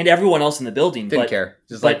 you know? and everyone else in the building. Didn't but care.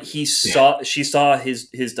 Just but like, she saw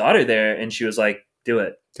his daughter there, and she was like, do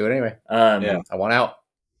it. do it anyway. Yeah. I want out.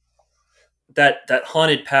 That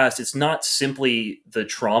haunted past, it's not simply the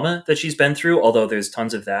trauma that she's been through, although there's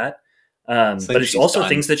tons of that. But it's also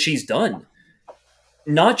things that she's done.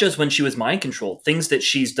 Not just when she was mind controlled, things that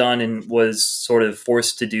she's done and was sort of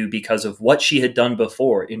forced to do because of what she had done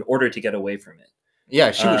before in order to get away from it. Yeah,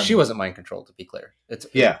 she wasn't mind controlled, to be clear. It's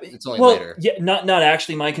only later. Yeah, not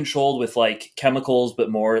actually mind controlled with like chemicals, but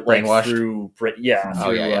more like Brainwashed? through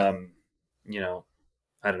you know,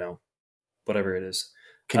 I don't know, whatever it is.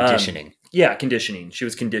 Conditioning. Conditioning. She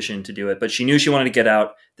was conditioned to do it, but she knew she wanted to get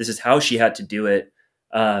out. This is how she had to do it.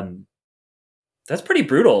 That's pretty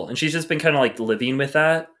brutal, and she's just been kind of like living with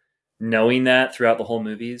that, knowing that throughout the whole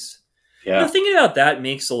movies. Yeah. Thinking about that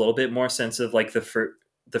makes a little bit more sense of like from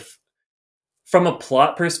a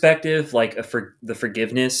plot perspective, like the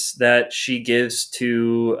forgiveness that she gives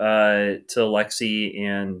to Lexi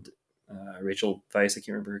and Rachel Weisz. I can't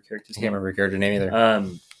remember her character's name. I can't remember her character name either.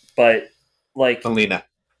 But like Melina.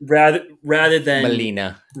 rather than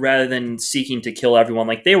Melina. rather than seeking to kill everyone,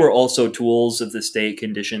 like they were also tools of the state,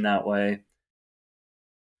 conditioned that way.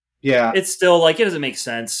 Yeah. It's still like it doesn't make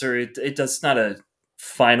sense, or it does. It's not a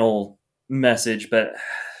final message, but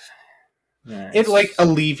It like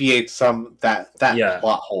alleviates some that Yeah.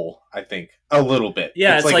 plot hole, I think, a little bit.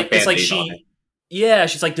 yeah, it's a like Band-Aid on she it.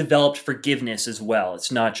 she's like developed forgiveness as well.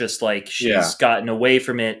 It's not just like she's Yeah. gotten away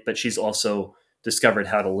from it, but she's also discovered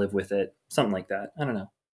how to live with it. Something like that. I don't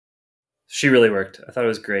know. She really worked. I thought it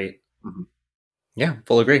was great. Yeah,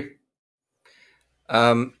 full agree.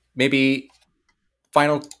 Maybe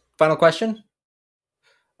final question.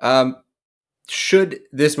 Should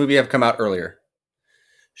this movie have come out earlier?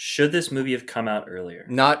 Should this movie have come out earlier?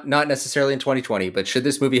 Not necessarily in 2020, but should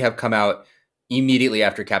this movie have come out immediately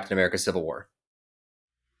after Captain America: Civil War?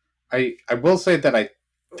 I will say that I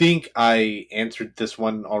think I answered this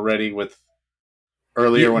one already with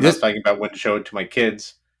earlier Yeah, when I was talking about when to show it to my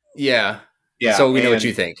kids. Yeah. Yeah. So we know what and-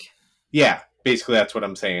 you think. Yeah, basically that's what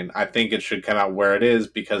I'm saying. I think it should come out where it is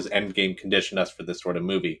because Endgame conditioned us for this sort of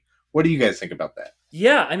movie. What do you guys think about that?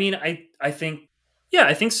 Yeah, I mean, I think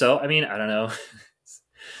so. I mean, I don't know.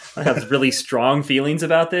 I have really strong feelings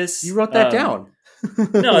about this. You wrote that down.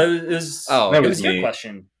 No, it was. Oh, that it was was your me.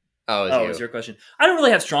 question. Oh, It was your question. I don't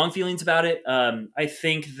really have strong feelings about it. I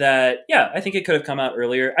think that I think it could have come out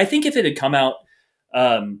earlier. I think if it had come out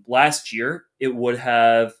last year, it would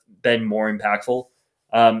have been more impactful.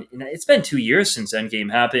 It's been 2 years since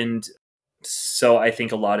Endgame happened, so I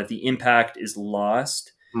think a lot of the impact is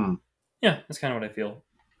lost. Yeah, that's kind of what I feel.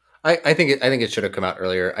 I think it should have come out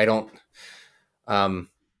earlier. I don't.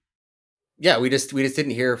 Yeah, we just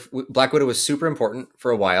didn't hear. Black Widow was super important for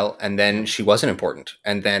a while, and then she wasn't important,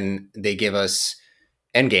 and then they gave us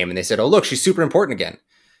Endgame, and they said, "Oh, look, she's super important again."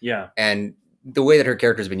 Yeah, And the way that her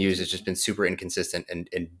character has been used has just been super inconsistent and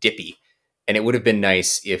dippy. And it would have been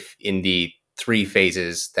nice if in the 3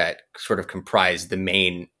 phases that sort of comprise the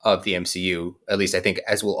main of the MCU, at least I think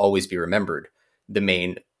as will always be remembered, the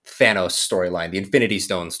main Thanos storyline, the Infinity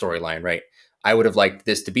Stone storyline, right? I would have liked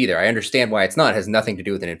this to be there. I understand why it's not. It has nothing to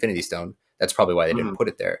do with an Infinity Stone. That's probably why they didn't put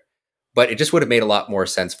it there. But it just would have made a lot more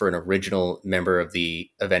sense for an original member of the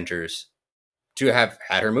Avengers to have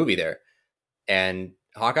had her movie there. And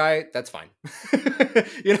Hawkeye, that's fine.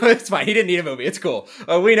 It's fine. He didn't need a movie. It's cool.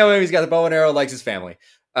 We know him. He's got the bow and arrow, likes his family.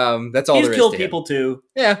 That's all he's there is killed to him. people too.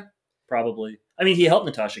 Yeah. Probably. I mean, he helped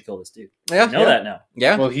Natasha kill this dude. Yeah. I know that now.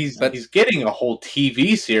 Yeah. Well, he's getting a whole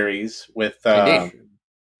TV series with Indeed.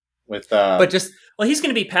 but just Well, he's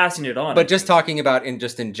going to be passing it on. but just talking about in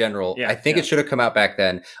general, Yeah, I think it should have come out back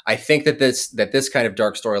then. I think that this kind of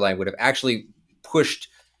dark storyline would have actually pushed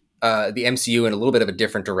the MCU in a little bit of a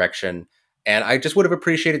different direction. And I just would have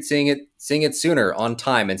appreciated seeing it sooner on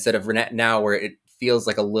time instead of now where it feels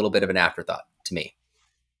like a little bit of an afterthought to me.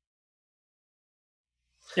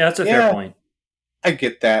 Yeah, that's a fair point. I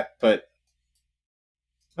get that, but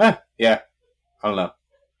yeah, I don't know.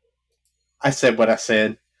 I said what I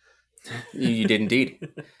said. You did indeed.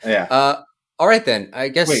 Yeah. All right then. I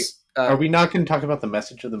guess. Wait, are we not going to talk about the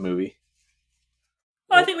message of the movie?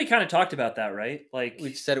 Well, I think we kind of talked about that, right? Like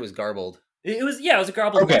We said it was garbled. it was a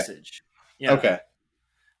garbled Okay. message. Yeah. Okay.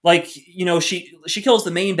 Like, she kills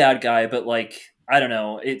the main bad guy, but like I don't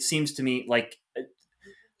know. It seems to me like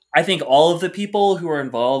I think all of the people who are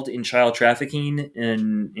involved in child trafficking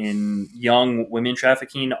in young women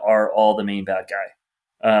trafficking are all the main bad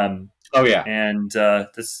guy. Oh yeah, and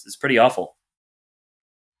this is pretty awful.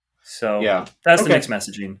 So yeah. that's the Okay. mixed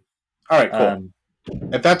messaging. All right, cool.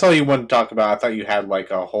 If that's all you want to talk about, I thought you had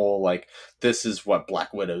like a whole like this is what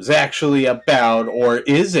Black Widow's actually about, or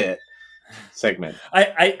is it segment?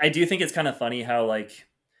 I do think it's kind of funny how like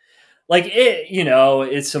it, you know,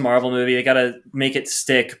 it's a Marvel movie. They got to make it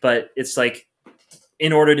stick, but it's like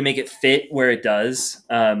in order to make it fit where it does,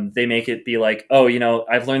 they make it be like, oh, you know,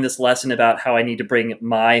 I've learned this lesson about how I need to bring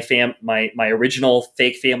my original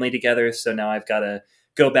fake family together. So now I've got to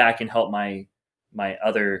go back and help my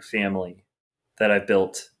other family that I've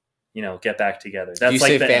built, you know, get back together. That's you like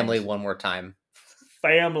say the family end. one more time.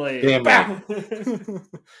 Family.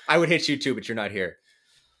 I would hit you too, but you're not here.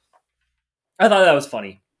 I thought that was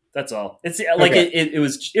funny. That's all. It's like Okay. it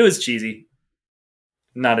was cheesy.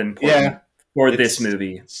 Not important for this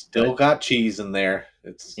movie. Still got cheese in there.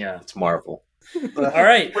 It's Marvel. All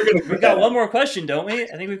right. We've got one more question, don't we?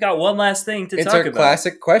 I think we've got one last thing to talk about. It's our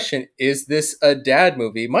classic question. Is this a dad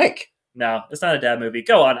movie? Mike? No, it's not a dad movie.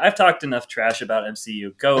 Go on. I've talked enough trash about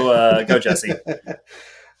MCU. Go Jesse.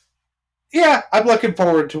 Yeah, I'm looking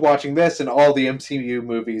forward to watching this and all the MCU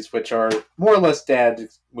movies, which are more or less dad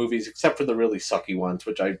movies, except for the really sucky ones,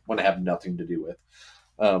 which I want to have nothing to do with.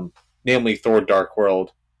 Namely Thor Dark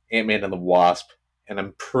World, Ant-Man and the Wasp, and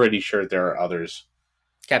I'm pretty sure there are others.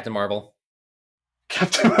 Captain Marvel.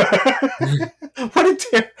 What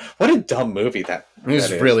a dumb movie that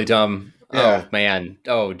is. Really dumb. Yeah. Oh man.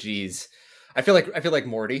 Oh geez. I feel like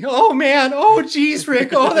Morty. Oh man. Oh geez,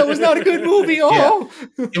 Rick. Oh, that was not a good movie. Oh.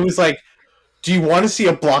 Yeah. It was like, do you want to see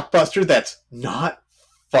a blockbuster that's not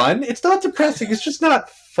fun? It's not depressing. It's just not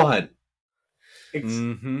fun.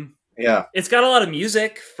 Yeah. It's got a lot of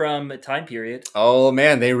music from a time period. Oh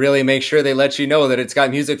man, they really make sure they let you know that it's got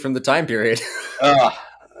music from the time period.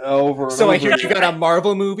 I hear you got a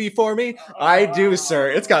Marvel movie for me? I do, sir.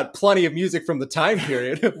 It's got plenty of music from the time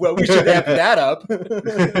period. Well, we should amp that up.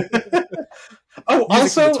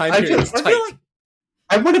 Also,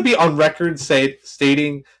 I want to be on record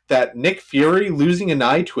stating that Nick Fury losing an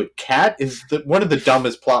eye to a cat is one of the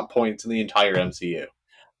dumbest plot points in the entire MCU.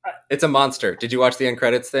 It's a monster. Did you watch the end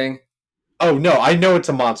credits thing? Oh, no. I know it's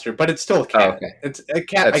a monster, but it's still a cat. Oh, okay. It's a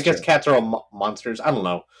cat. I guess cats are all monsters. I don't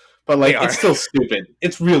know. But like, it's still stupid.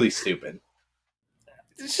 It's really stupid.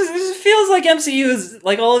 It feels like MCU is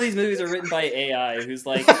like all of these movies are written by AI, who's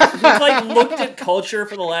like looked at culture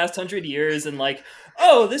for the last 100 years and like,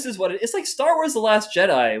 oh, this is what it's like. Star Wars: The Last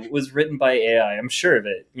Jedi was written by AI. I'm sure of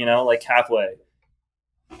it. You know, like halfway.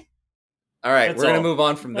 All right, we're gonna move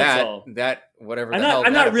on from that. That whatever.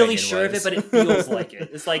 I'm not really sure of it, but it feels like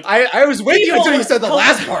it. It's like I was with you until you said the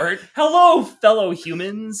last part. Hello, fellow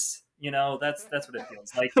humans. You know, that's what it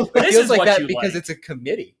feels like. It feels like that because it's a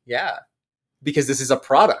committee. Yeah. Because this is a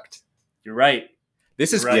product. You're right.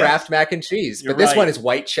 This is Kraft mac and cheese, but this one is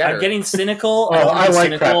white cheddar. I'm getting cynical. I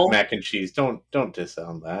like Kraft mac and cheese. Don't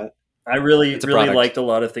disown that. I really liked a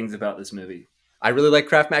lot of things about this movie. I really like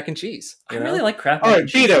Kraft mac and cheese. I really like Kraft mac and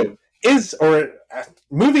cheese. All right, Vito,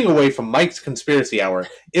 moving away from Mike's conspiracy hour,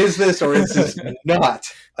 is this or is this not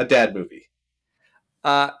a dad movie?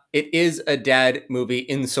 It is a dad movie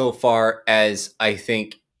insofar as I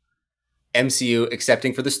think MCU,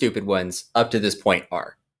 excepting for the stupid ones, up to this point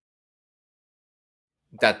are.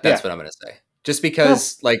 That's what I'm going to say. Just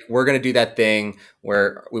because, we're going to do that thing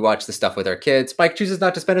where we watch the stuff with our kids. Mike chooses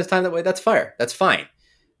not to spend his time that way. That's fire. That's fine.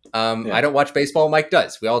 I don't watch baseball. Mike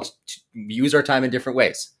does. We all use our time in different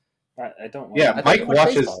ways. I don't. Mike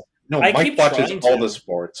watches. Mike watches all the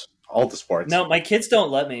sports. All the sports. No, my kids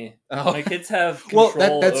don't let me. Oh. My kids have control.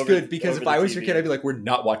 Well, that's good because if I was your kid, I'd be like, we're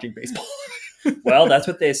not watching baseball. Well, that's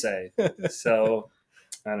what they say. So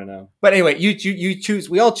I don't know. But anyway, you choose.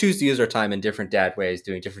 We all choose to use our time in different dad ways,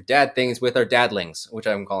 doing different dad things with our dadlings, which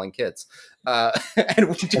I'm calling kids. And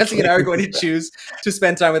Jesse and I are going to choose to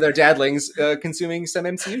spend time with our dadlings, consuming some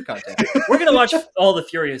MCU content. We're going to watch all the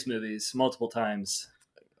Furious movies multiple times.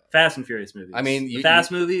 Fast and Furious movies. I mean,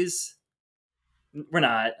 Fast movies. We're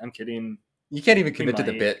not. I'm kidding. You can't even commit to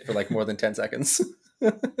the bit for more than 10 seconds.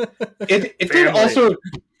 It did also.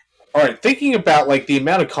 All right, thinking about the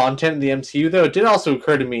amount of content in the MCU, though, it did also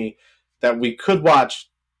occur to me that we could watch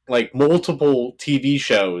multiple TV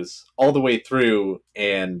shows all the way through,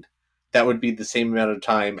 and that would be the same amount of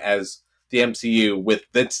time as the MCU with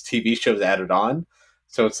its TV shows added on.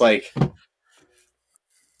 So it's I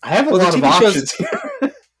have a lot of options here.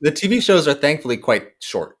 The TV shows are thankfully quite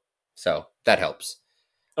short, so that helps.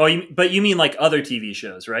 Oh, but you mean like other TV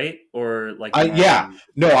shows, right? Or like the Yeah, Marvel?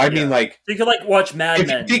 no, I Yeah. mean like So you could like watch Mad if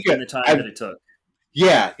you Men think in the time that it took.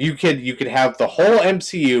 yeah, you could have the whole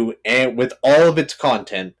MCU and with all of its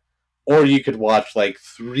content, or you could watch like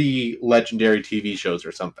 3 legendary TV shows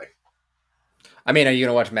or something. I mean, are you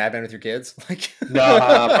gonna watch Mad Men with your kids? Like, No,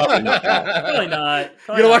 probably not. Probably not.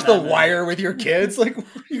 You gonna watch The Wire with your kids? Like, what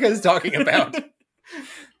are you guys talking about?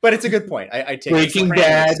 But it's a good point. I take Breaking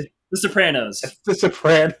Bad, The Sopranos. The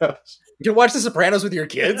Sopranos. You can watch The Sopranos with your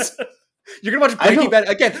kids. You're gonna watch Breaking Bad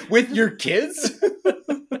again with your kids?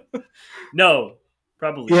 No,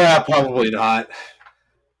 probably. Yeah, probably not.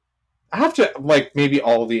 I have to like maybe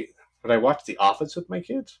would I watch The Office with my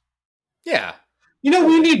kids? Yeah. You know,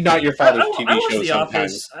 we need Not Your Father's TV shows The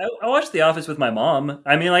sometimes. Office. I watched The Office with my mom.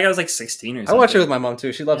 I mean, like I was like 16 or something. I watched it with my mom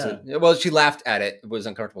too. She loves it. Well, she laughed at it. It was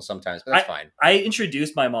uncomfortable sometimes, but that's fine. I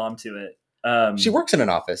introduced my mom to it. She works in an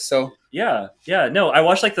office, so yeah. No, I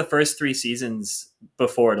watched like the first 3 seasons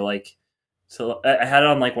before to like. So I had it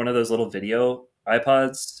on like one of those little video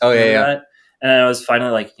iPods. Oh yeah. That? And I was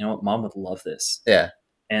finally like, you know what, Mom would love this. Yeah.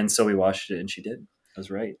 And so we watched it, and she did. I was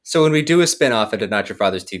right. So when we do a spin-off into Not Your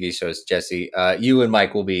Father's TV shows, Jesse, you and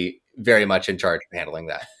Mike will be very much in charge of handling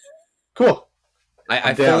that. Cool.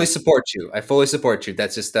 I fully support you.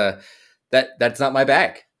 That's just that's not my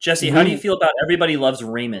bag. Jesse, how do you feel about Everybody Loves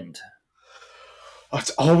Raymond? Oh,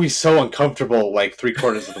 it's always so uncomfortable, like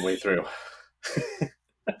 3/4 of the way through.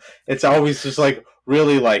 It's always just like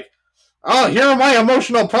really like, oh, here are my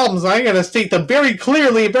emotional problems. I'm going to state them very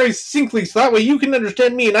clearly and very succinctly so that way you can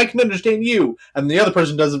understand me and I can understand you. And the other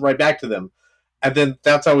person does it right back to them. And then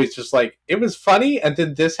that's always just like, it was funny, and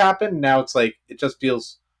then this happened. Now it's like, it just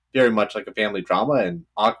feels very much like a family drama and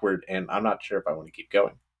awkward, and I'm not sure if I want to keep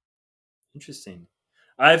going. Interesting.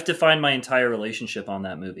 I've defined my entire relationship on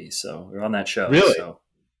that movie, or on that show. Really? So.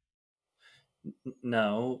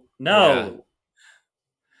 No. Yeah.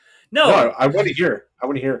 No, I want to hear.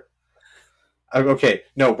 Okay,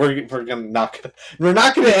 no, we're not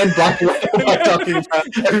gonna end Black Widow by talking about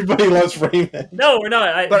Everybody Loves Raymond. No, we're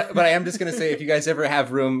not. But I am just gonna say, if you guys ever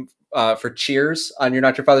have room for Cheers on your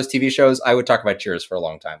Not Your Father's TV shows, I would talk about Cheers for a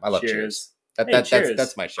long time. I love Cheers. Cheers.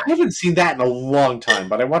 That's my show. I haven't seen that in a long time,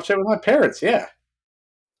 but I watched it with my parents. Yeah,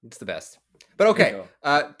 it's the best. But okay,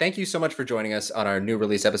 thank you so much for joining us on our new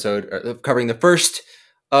release episode covering the first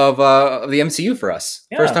of the MCU for us.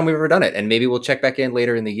 Yeah. First time we've ever done it. And maybe we'll check back in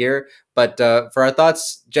later in the year. But for our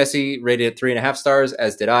thoughts, Jesse rated it 3.5 stars,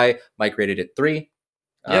 as did I. Mike rated it 3.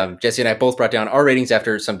 Yep. Jesse and I both brought down our ratings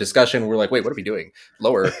after some discussion. We're like, wait, what are we doing?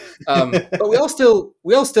 Lower. But we all still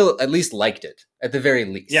at least liked it, at the very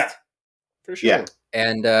least. Yeah, for sure. Yeah.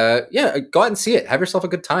 And go out and see it. Have yourself a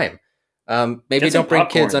good time. Maybe don't bring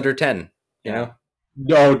kids under 10, you know?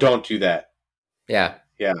 No, don't do that. Yeah.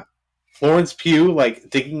 Yeah. Florence Pugh,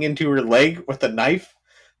 like, digging into her leg with a knife.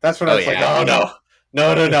 That's when I was like, oh,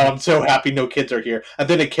 no. I'm so happy no kids are here. And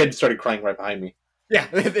then a kid started crying right behind me. Yeah.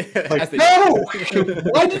 Like, no!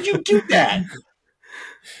 Why did you do that?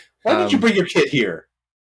 Why did you bring your kid here?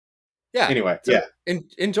 Yeah. Anyway,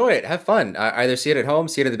 enjoy it. Have fun. Either see it at home,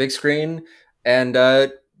 see it at the big screen, and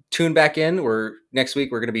tune back in. Next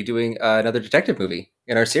week, we're going to be doing another detective movie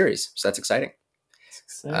in our series. So that's exciting.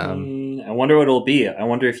 I wonder what it'll be. I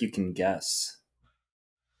wonder if you can guess.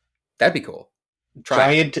 That'd be cool.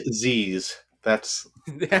 Giant Z's. That's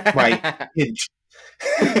my hint.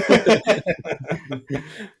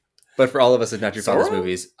 But for all of us at Not Your Father's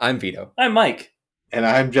Movies, I'm Vito. I'm Mike. And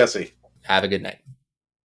I'm Jesse. Have a good night.